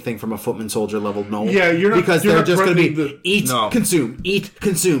get anything from a footman soldier level gnoll. Yeah, you're not, because you're they're not just going to be consume,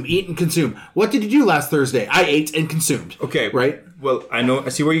 eat, and consume. What did you do last Thursday? I ate and consumed. Okay, right. Well, I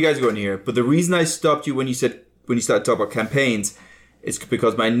see where you guys are going here, but the reason I stopped you when you started talking about campaigns is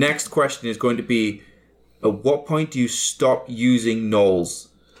because my next question is going to be: at what point do you stop using gnolls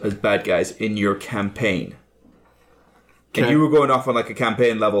as bad guys in your campaign? Okay. And you were going off on like a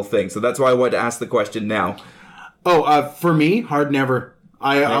campaign level thing, so that's why I wanted to ask the question now. For me, hard never.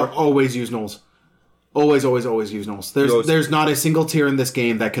 I'll always use gnolls. Always use gnolls. There's not a single tier in this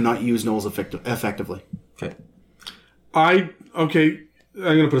game that cannot use gnolls effectively. Okay. I'm going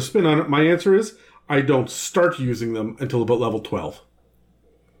to put a spin on it. My answer is I don't start using them until about level 12.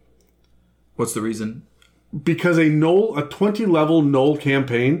 What's the reason? Because a 20 level gnoll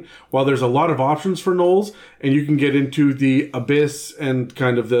campaign, while there's a lot of options for gnolls, and you can get into the abyss and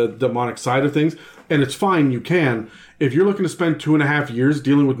kind of the demonic side of things, and it's fine, you can. If you're looking to spend 2.5 years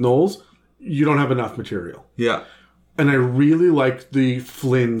dealing with gnolls, you don't have enough material. Yeah. And I really like the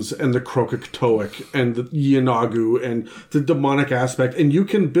Flins and the Krokatoic and the Yeenoghu and the demonic aspect. And you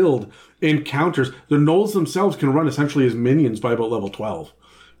can build encounters. The gnolls themselves can run essentially as minions by about level 12,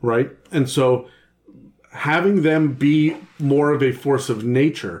 right? And so having them be more of a force of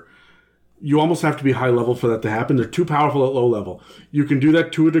nature, you almost have to be high level for that to happen. They're too powerful at low level. You can do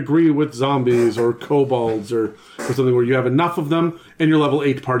that to a degree with zombies or kobolds or something where you have enough of them and your level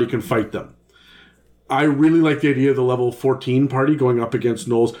 8 party can fight them. I really like the idea of the level 14 party going up against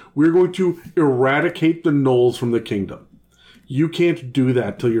gnolls. We're going to eradicate the gnolls from the kingdom. You can't do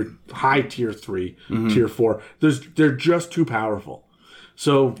that till you're high tier 3, tier 4. They're just too powerful.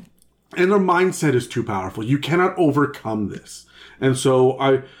 So, and their mindset is too powerful. You cannot overcome this. And so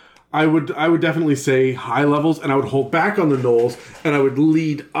I would definitely say high levels, and I would hold back on the gnolls, and I would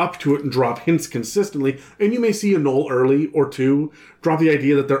lead up to it and drop hints consistently. And you may see a gnoll early or 2, drop the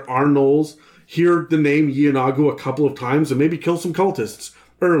idea that there are gnolls, hear the name Yeenoghu a couple of times, and maybe kill some cultists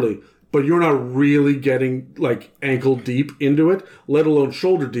early. But you're not really getting like ankle deep into it, let alone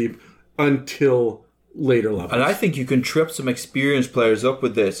shoulder deep, until later levels. And I think you can trip some experienced players up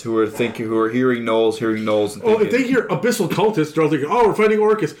with this who are hearing gnolls, and thinking, if they hear abyssal cultists, they're all thinking, we're fighting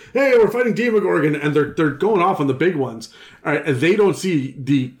Orcus. Hey, we're fighting Demogorgon, and they're going off on the big ones. All right, and they don't see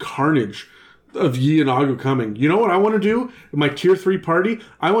the carnage Yi and Agu coming. You know what I want to do? In my tier 3 party,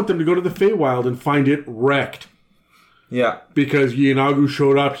 I want them to go to the Feywild and find it wrecked. Yeah. Because Yi and Agu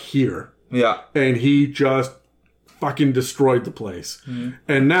showed up here. Yeah. And he just fucking destroyed the place.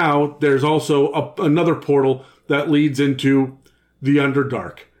 And now there's also another portal that leads into the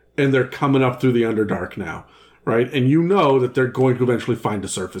Underdark. And they're coming up through the Underdark now. Right? And you know that they're going to eventually find a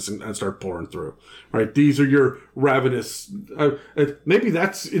surface and start pouring through. Right? These are your ravenous... maybe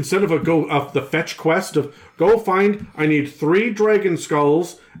that's, instead of the fetch quest of go find, I need 3 dragon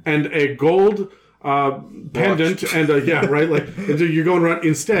skulls and a gold pendant and right? Like, you're going around.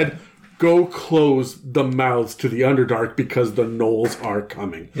 Instead, go close the mouths to the Underdark because the gnolls are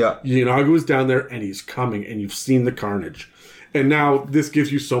coming. Yeah. Yeenagu is down there and he's coming and you've seen the carnage. And now this gives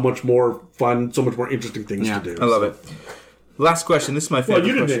you so much more fun, so much more interesting things to do. I love it. Last question. This is my favorite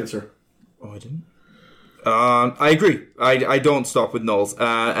question. Well, you didn't answer. Oh, I didn't? I agree. I don't stop with gnolls.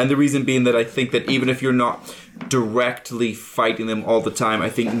 And the reason being that I think that even if you're not directly fighting them all the time, I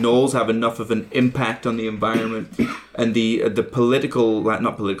think gnolls have enough of an impact on the environment and the political,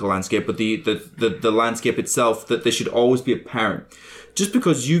 not political landscape, but the landscape itself, that they should always be apparent. Just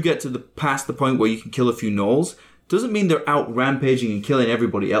because you get to past the point where you can kill a few gnolls doesn't mean they're out rampaging and killing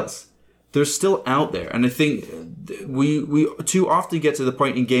everybody else. They're still out there. And I think we too often get to the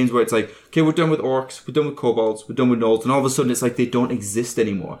point in games where it's like, okay, we're done with orcs, we're done with kobolds, we're done with gnolls, and all of a sudden it's like they don't exist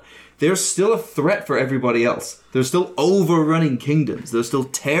anymore. They're still a threat for everybody else. They're still overrunning kingdoms. They're still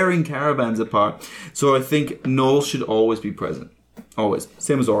tearing caravans apart. So I think gnolls should always be present. Always.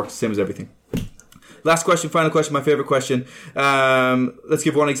 Same as orcs, same as everything. Last question, final question, my favorite question. Let's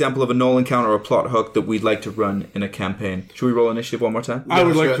give one example of a gnoll encounter or a plot hook that we'd like to run in a campaign. Should we roll initiative one more time? I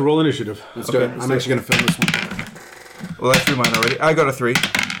would like to roll initiative. Let's do it. I'm actually going to film this one. Well, that's 3 mine already. I got a 3.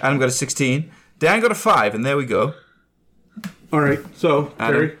 Adam got a 16. Dan got a 5, and there we go. All right. So,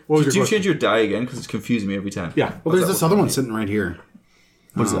 Adam, Terry, what was did your you change your die again? Because it's confusing me every time. Yeah. Well, there's this other one sitting right here.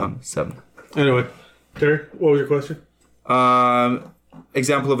 What is it on? 7. Anyway, Terry, what was your question?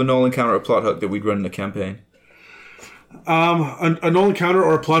 Example of a gnoll encounter or plot hook that we'd run in a campaign. A gnoll encounter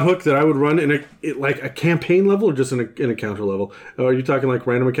or a plot hook that I would run in a campaign level or just in a encounter level? Are you talking like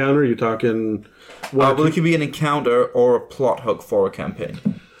random encounter? Are you talking... Well, it could be an encounter or a plot hook for a campaign.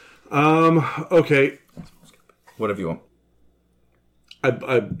 Okay. Whatever you want.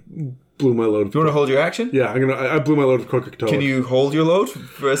 I blew my load. Do you want to hold your action? Yeah, I blew my load of Coca-Cola. Can you hold your load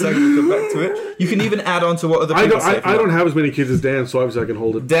for a second and come back to it? You can even add on to what other people say. I don't have as many kids as Dan, so obviously I can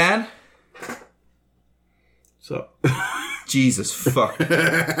hold it. Dan? So. Jesus, fuck.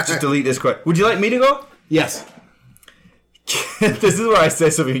 Just delete this question. Would you like me to go? Yes. This is where I say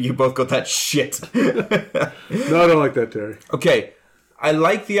something you both got that shit. No, I don't like that, Terry. Okay. I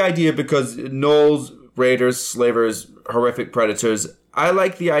like the idea because gnolls, raiders, slavers, horrific predators, I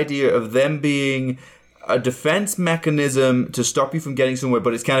like the idea of them being a defense mechanism to stop you from getting somewhere,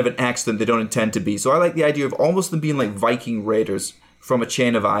 but it's kind of an accident they don't intend to be. So I like the idea of almost them being like Viking raiders from a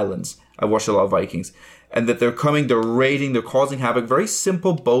chain of islands. I watched a lot of Vikings. And that they're coming, they're raiding, they're causing havoc. Very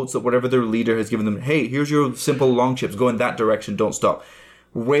simple boats that whatever their leader has given them. Hey, here's your simple longships. Go in that direction. Don't stop.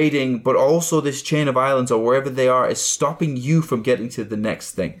 Raiding, but also this chain of islands or wherever they are is stopping you from getting to the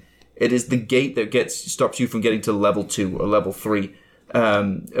next thing. It is the gate that stops you from getting to level 2 or level 3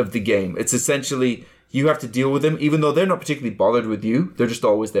 of the game. It's essentially... You have to deal with them, even though they're not particularly bothered with you. They're just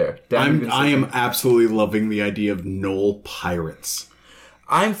always there. I am absolutely loving the idea of gnoll pirates.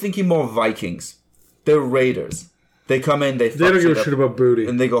 I'm thinking more Vikings. They're raiders. They come in, they don't give a shit about booty.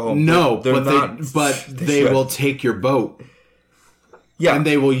 and they go home. No, They're they will take your boat. Yeah. And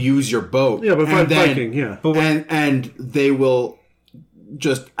they will use your boat. Yeah, but and Viking, yeah. And they will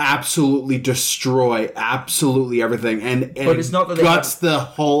just absolutely destroy absolutely everything and But it's not that they guts the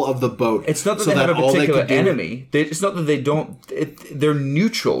hull of the boat. It's not that so they have a all particular could do- enemy. It's not that they don't... they're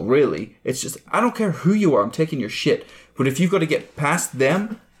neutral, really. It's just, I don't care who you are, I'm taking your shit. But if you've got to get past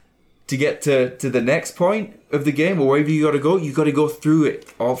them to get to the next point of the game, or wherever you got to go through it,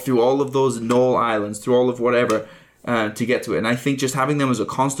 through all of those Gnoll Islands, through all of whatever, to get to it. And I think just having them as a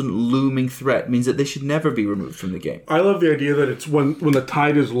constant looming threat means that they should never be removed from the game. I love the idea that it's when the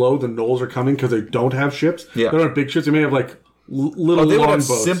tide is low, the gnolls are coming because they don't have ships. Yeah. They don't have big ships. They may have like little They would have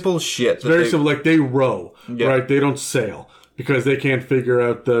longboats. simple shit. It's very simple. Like they row, Yeah. right? They don't sail because they can't figure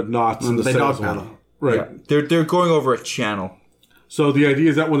out the knots and the they sails. dog paddle. Right. Yeah. They're going over a channel. So the idea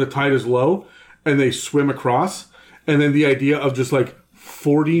is that when the tide is low and they swim across, and then the idea of just like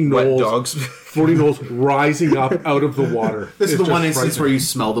 40 Wet gnolls, dogs. 40 gnolls rising up out of the water. This is It's the one just instance frightening. where you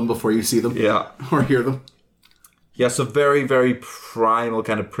smell them before you see them. Yeah. Or hear them. Yeah, so very, very primal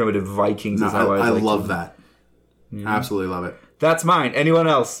kind of primitive Vikings No, is how I like love that. Absolutely love it. That's mine. Anyone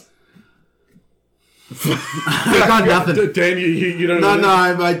else? I got nothing. Dan, you don't No,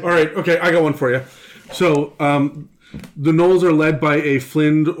 know. no. All right, okay, I got one for you. So, the Gnolls are led by a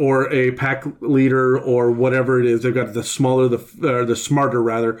Flind or a pack leader or whatever it is. They've got the smarter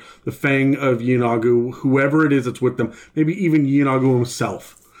rather, the Fang of Yeenagu, whoever it is that's with them, maybe even Yeenagu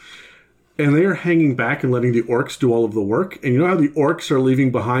himself. And they are hanging back and letting the orcs do all of the work. And you know how the orcs are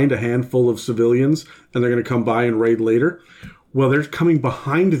leaving behind a handful of civilians and they're going to come by and raid later? Well, they're coming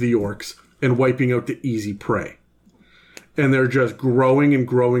behind the orcs and wiping out the easy prey. And they're just growing and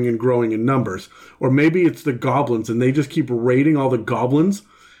growing and growing in numbers. Or maybe it's the goblins and they just keep raiding all the goblins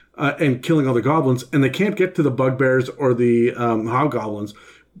and killing all the goblins. And they can't get to the bugbears or the hobgoblins.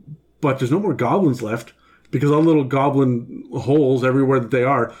 But there's no more goblins left. Because all the little goblin holes everywhere that they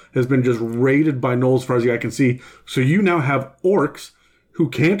are has been just raided by gnolls as far as the eye can see. So you now have orcs who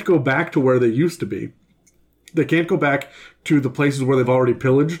can't go back to where they used to be. They can't go back to the places where they've already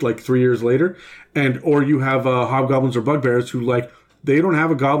pillaged, like 3 years later. Or you have hobgoblins or bugbears who, like, they don't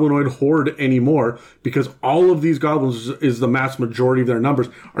have a goblinoid horde anymore because all of these goblins is the mass majority of their numbers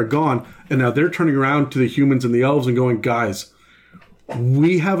are gone. And now they're turning around to the humans and the elves and going, guys,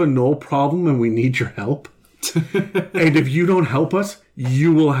 we have a gnoll problem and we need your help. And if you don't help us,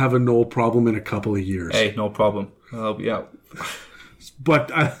 you will have a gnoll problem in a couple of years. Hey, no problem. I'll help you out. But,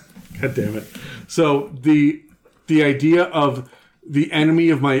 God damn it. So the idea of the enemy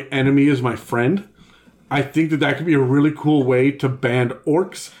of my enemy is my friend, I think that could be a really cool way to band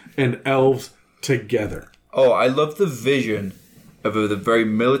orcs and elves together. Oh, I love the vision of the very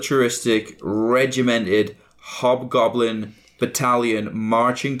militaristic, regimented hobgoblin battalion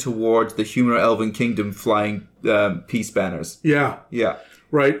marching towards the human or elven kingdom flying peace banners. Yeah. Yeah.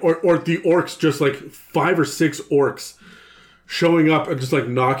 Right? Or the orcs, just like 5 or 6 orcs showing up and just like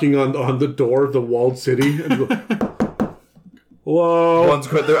knocking on the door of the walled city and go, hello? One's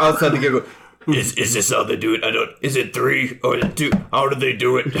they're outside the gate. Is this how they do it? Is it 3 or 2? How do they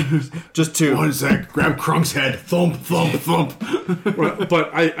do it? Just 2. 1 sec. Grab Krunk's head. Thump, thump, thump. Right,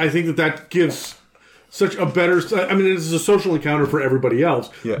 but I think that gives such a better... I mean, it's a social encounter for everybody else,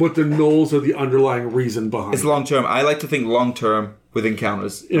 Yeah. but the gnolls are the underlying reason behind It's it. long term. I like to think long term with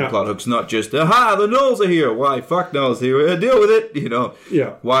encounters and Yeah. plot hooks, not just, aha, the gnolls are here. Why? Fuck gnolls here. Deal with it. You know.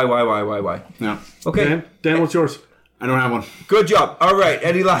 Yeah. Why? No. Okay. Dan, what's yours? I don't have one. Good job. All right.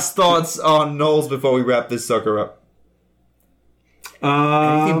 Any last thoughts on gnolls before we wrap this sucker up?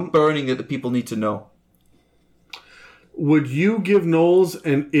 Anything burning that the people need to know? Would you give gnolls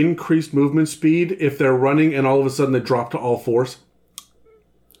an increased movement speed if they're running and all of a sudden they drop to all fours?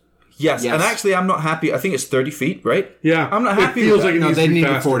 Yes. Yes. And actually, I'm not happy. I think it's 30 feet, right? Yeah. I'm not happy It feels with like that. it No, needs they to be need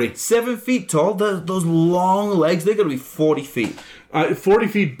faster. 40. 7 feet tall. Those long legs, they're going to be 40 feet. 40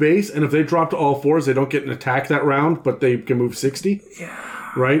 feet base, and if they drop to all fours, they don't get an attack that round, but they can move 60.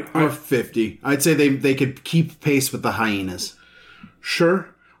 Yeah. Right? Or 50. I'd say they could keep pace with the hyenas. Sure.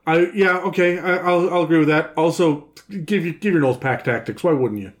 Okay. I'll agree with that. Also, give your gnolls pack tactics. Why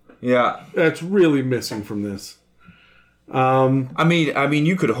wouldn't you? Yeah. That's really missing from this. I mean,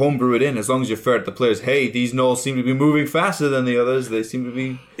 you could homebrew it in as long as you're fair to the players. Hey, these gnolls seem to be moving faster than the others. They seem to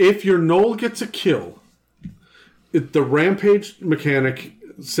be... If your gnoll gets a kill, the rampage mechanic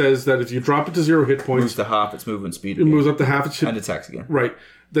says that if you drop it to 0 hit moves points, to half its movement speed it again. moves up to half its hit. And attacks again. Right.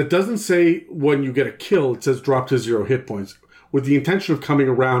 That doesn't say when you get a kill, it says drop to 0 hit points. With the intention of coming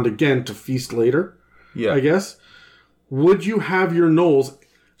around again to feast later, Yeah. I guess. Would you have your gnolls...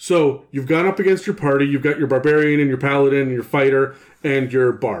 So, you've gone up against your party, you've got your barbarian and your paladin and your fighter and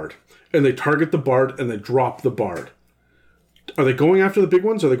your bard. And they target the bard and they drop the bard. Are they going after the big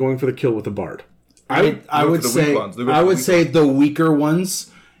ones or are they going for the kill with the bard? I would for the say weak ones. They go I for the would weak say the weaker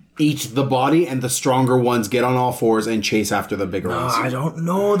ones eat the body, and the stronger ones get on all fours and chase after the bigger ones. I don't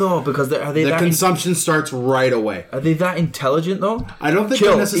know, though, because are they The that... consumption starts right away. Are they that intelligent, though? I don't think Chill,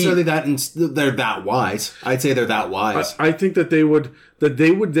 they're necessarily eat. they're that wise. I'd say they're that wise. I think that they would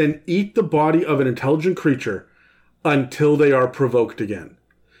then eat the body of an intelligent creature until they are provoked again.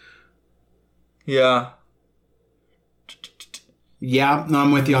 Yeah. Yeah, no,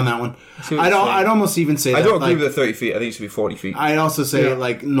 I'm with you on that one. see what you're saying. I'd almost even say I that, don't agree like, with the 30 feet. I think it should be 40 feet. I'd also say Yeah.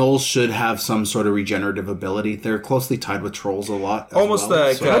 like gnolls should have some sort of regenerative ability. They're closely tied with trolls a lot. As Almost well,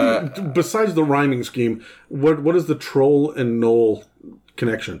 like... so- Besides the rhyming scheme, what is the troll and gnoll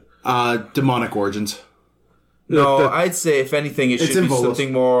connection? demonic origins. no, that- I'd say, if anything, it It's should in be Volos.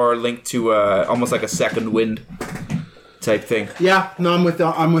 something more linked to almost like a second wind type thing. Yeah, no, I'm with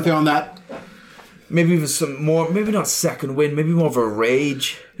you on that. Maybe even some more, maybe not second wind, maybe more of a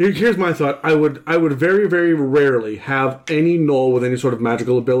rage. Here's my thought. I would very, very rarely have any gnoll with any sort of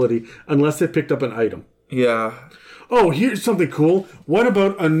magical ability unless they picked up an item. Yeah. Oh, here's something cool. What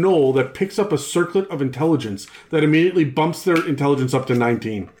about a gnoll that picks up a circlet of intelligence that immediately bumps their intelligence up to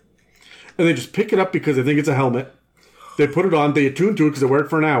 19? And they just pick it up because they think it's a helmet. They put it on, they attune to it because they wear it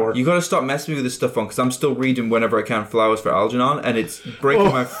for an hour. You gotta stop messing with this stuff on, because I'm still reading whenever I can Flowers for Algernon, and it's breaking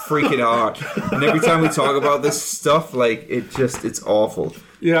my freaking heart. And every time we talk about this stuff, like, it's awful.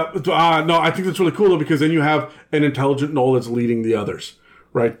 Yeah, no, I think that's really cool though, because then you have an intelligent gnoll that's leading the others,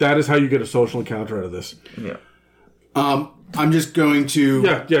 right? That is how you get a social encounter out of this. Yeah. I'm just going to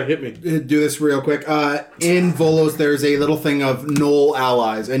hit me. do this real quick. In Volos, there's a little thing of gnoll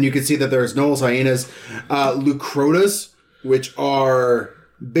allies, and you can see that there's gnolls, hyenas, lucrotas, which are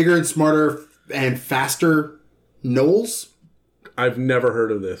bigger and smarter and faster gnolls. I've never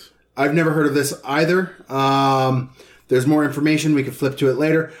heard of this. I've never heard of this either. There's more information. We can flip to it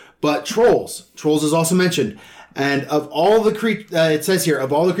later. But trolls. Trolls is also mentioned. And of all the it says here,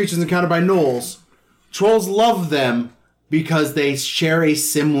 of all the creatures encountered by gnolls, trolls love them because they share a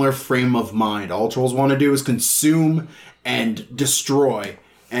similar frame of mind. All trolls want to do is consume and destroy.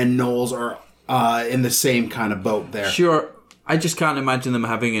 And gnolls are in the same kind of boat there. Sure. I just can't imagine them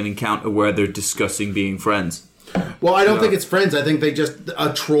having an encounter where they're discussing being friends. Well, I don't think it's friends. I think they just...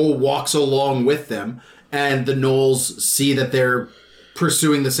 A troll walks along with them, and the gnolls see that they're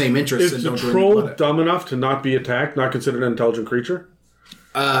pursuing the same interests. Is and the don't troll dumb enough to not be attacked, not considered an intelligent creature?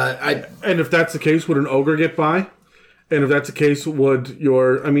 And if that's the case, would an ogre get by? And if that's the case, would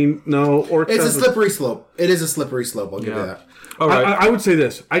your... I mean, no... It's a slippery slope. It is a slippery slope, I'll give you that. All right. I would say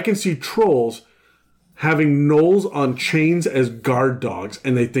this. I can see trolls having gnolls on chains as guard dogs,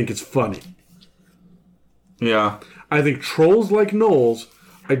 and they think it's funny. Yeah. I think trolls like gnolls.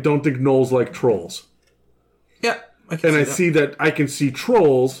 I don't think gnolls like trolls. Yeah. I can see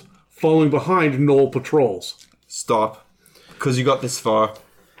trolls following behind gnoll patrols. Stop. Because you got this far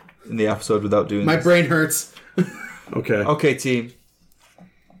in the episode without doing My this. brain hurts. Okay. Okay, team.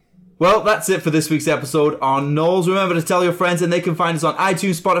 Well, that's it for this week's episode on gnolls. Remember to tell your friends, and they can find us on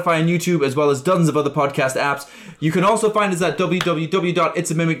iTunes, Spotify, and YouTube, as well as dozens of other podcast apps. You can also find us at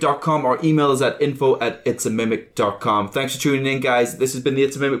www.itsamimic.com or email us at info@itsamimic.com. Thanks for tuning in, guys. This has been the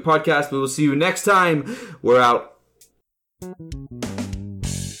It's a Mimic podcast. We will see you next time. We're out.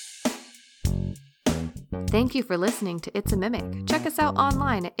 Thank you for listening to It's a Mimic. Check us out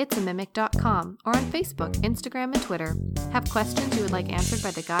online at itsamimic.com or on Facebook, Instagram, and Twitter. Have questions you would like answered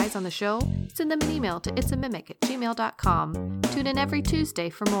by the guys on the show? Send them an email to itsamimic@gmail.com. Tune in every Tuesday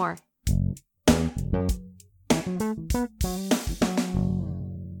for more.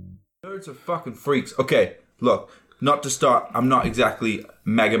 Nerds are fucking freaks. Okay, look, not to start, I'm not exactly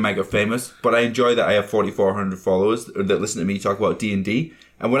mega famous, but I enjoy that I have 4,400 followers that listen to me talk about D&D.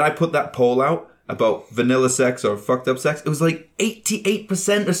 And when I put that poll out about vanilla sex or fucked up sex, it was like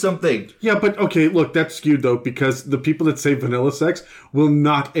 88% or something. Yeah, but okay, look, that's skewed though, because the people that say vanilla sex will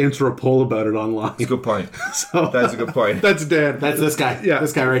not answer a poll about it online. That's a good point. So, that's a good point. That's Dan. That's this guy. Yeah.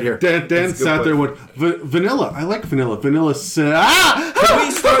 This guy right here. Dan sat there and went, vanilla. I like vanilla. Vanilla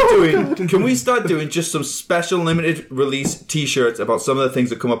Can we start doing just some special limited release t-shirts about some of the things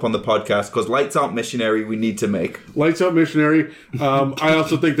that come up on the podcast? Because Lights Out Missionary we need to make. Lights Out Missionary. I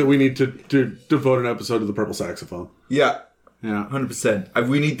also think that we need to devote an episode to the purple saxophone. Yeah. Yeah. 100%.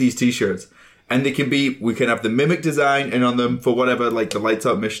 We need these t-shirts. And we can have the Mimic design and on them for whatever, like the Lights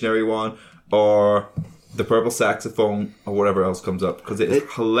Out Missionary one or the purple saxophone or whatever else comes up. Because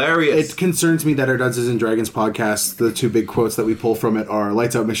it's hilarious. It concerns me that our Dungeons and Dragons podcast, the two big quotes that we pull from it are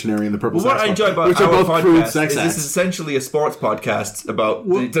Lights Out Missionary and the purple saxophone. What I enjoy about which our are both crude podcast sex is acts. this is essentially a sports podcast about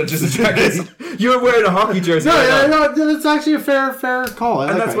the Dungeons and Dragons. You're wearing a hockey jersey right now. No, it's actually a fair call.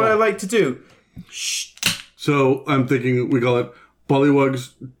 And that's what I like to do. So I'm thinking we call it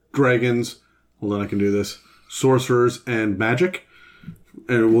Bullywugs, Dragons, hold on, I can do this, Sorcerers, and Magic.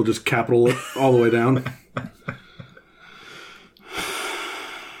 And we'll just capital it all the way down.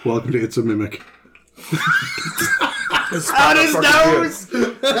 Welcome to It's a Mimic. Out his nose!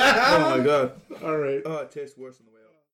 Oh my god. All right. Oh, it tastes worse than the way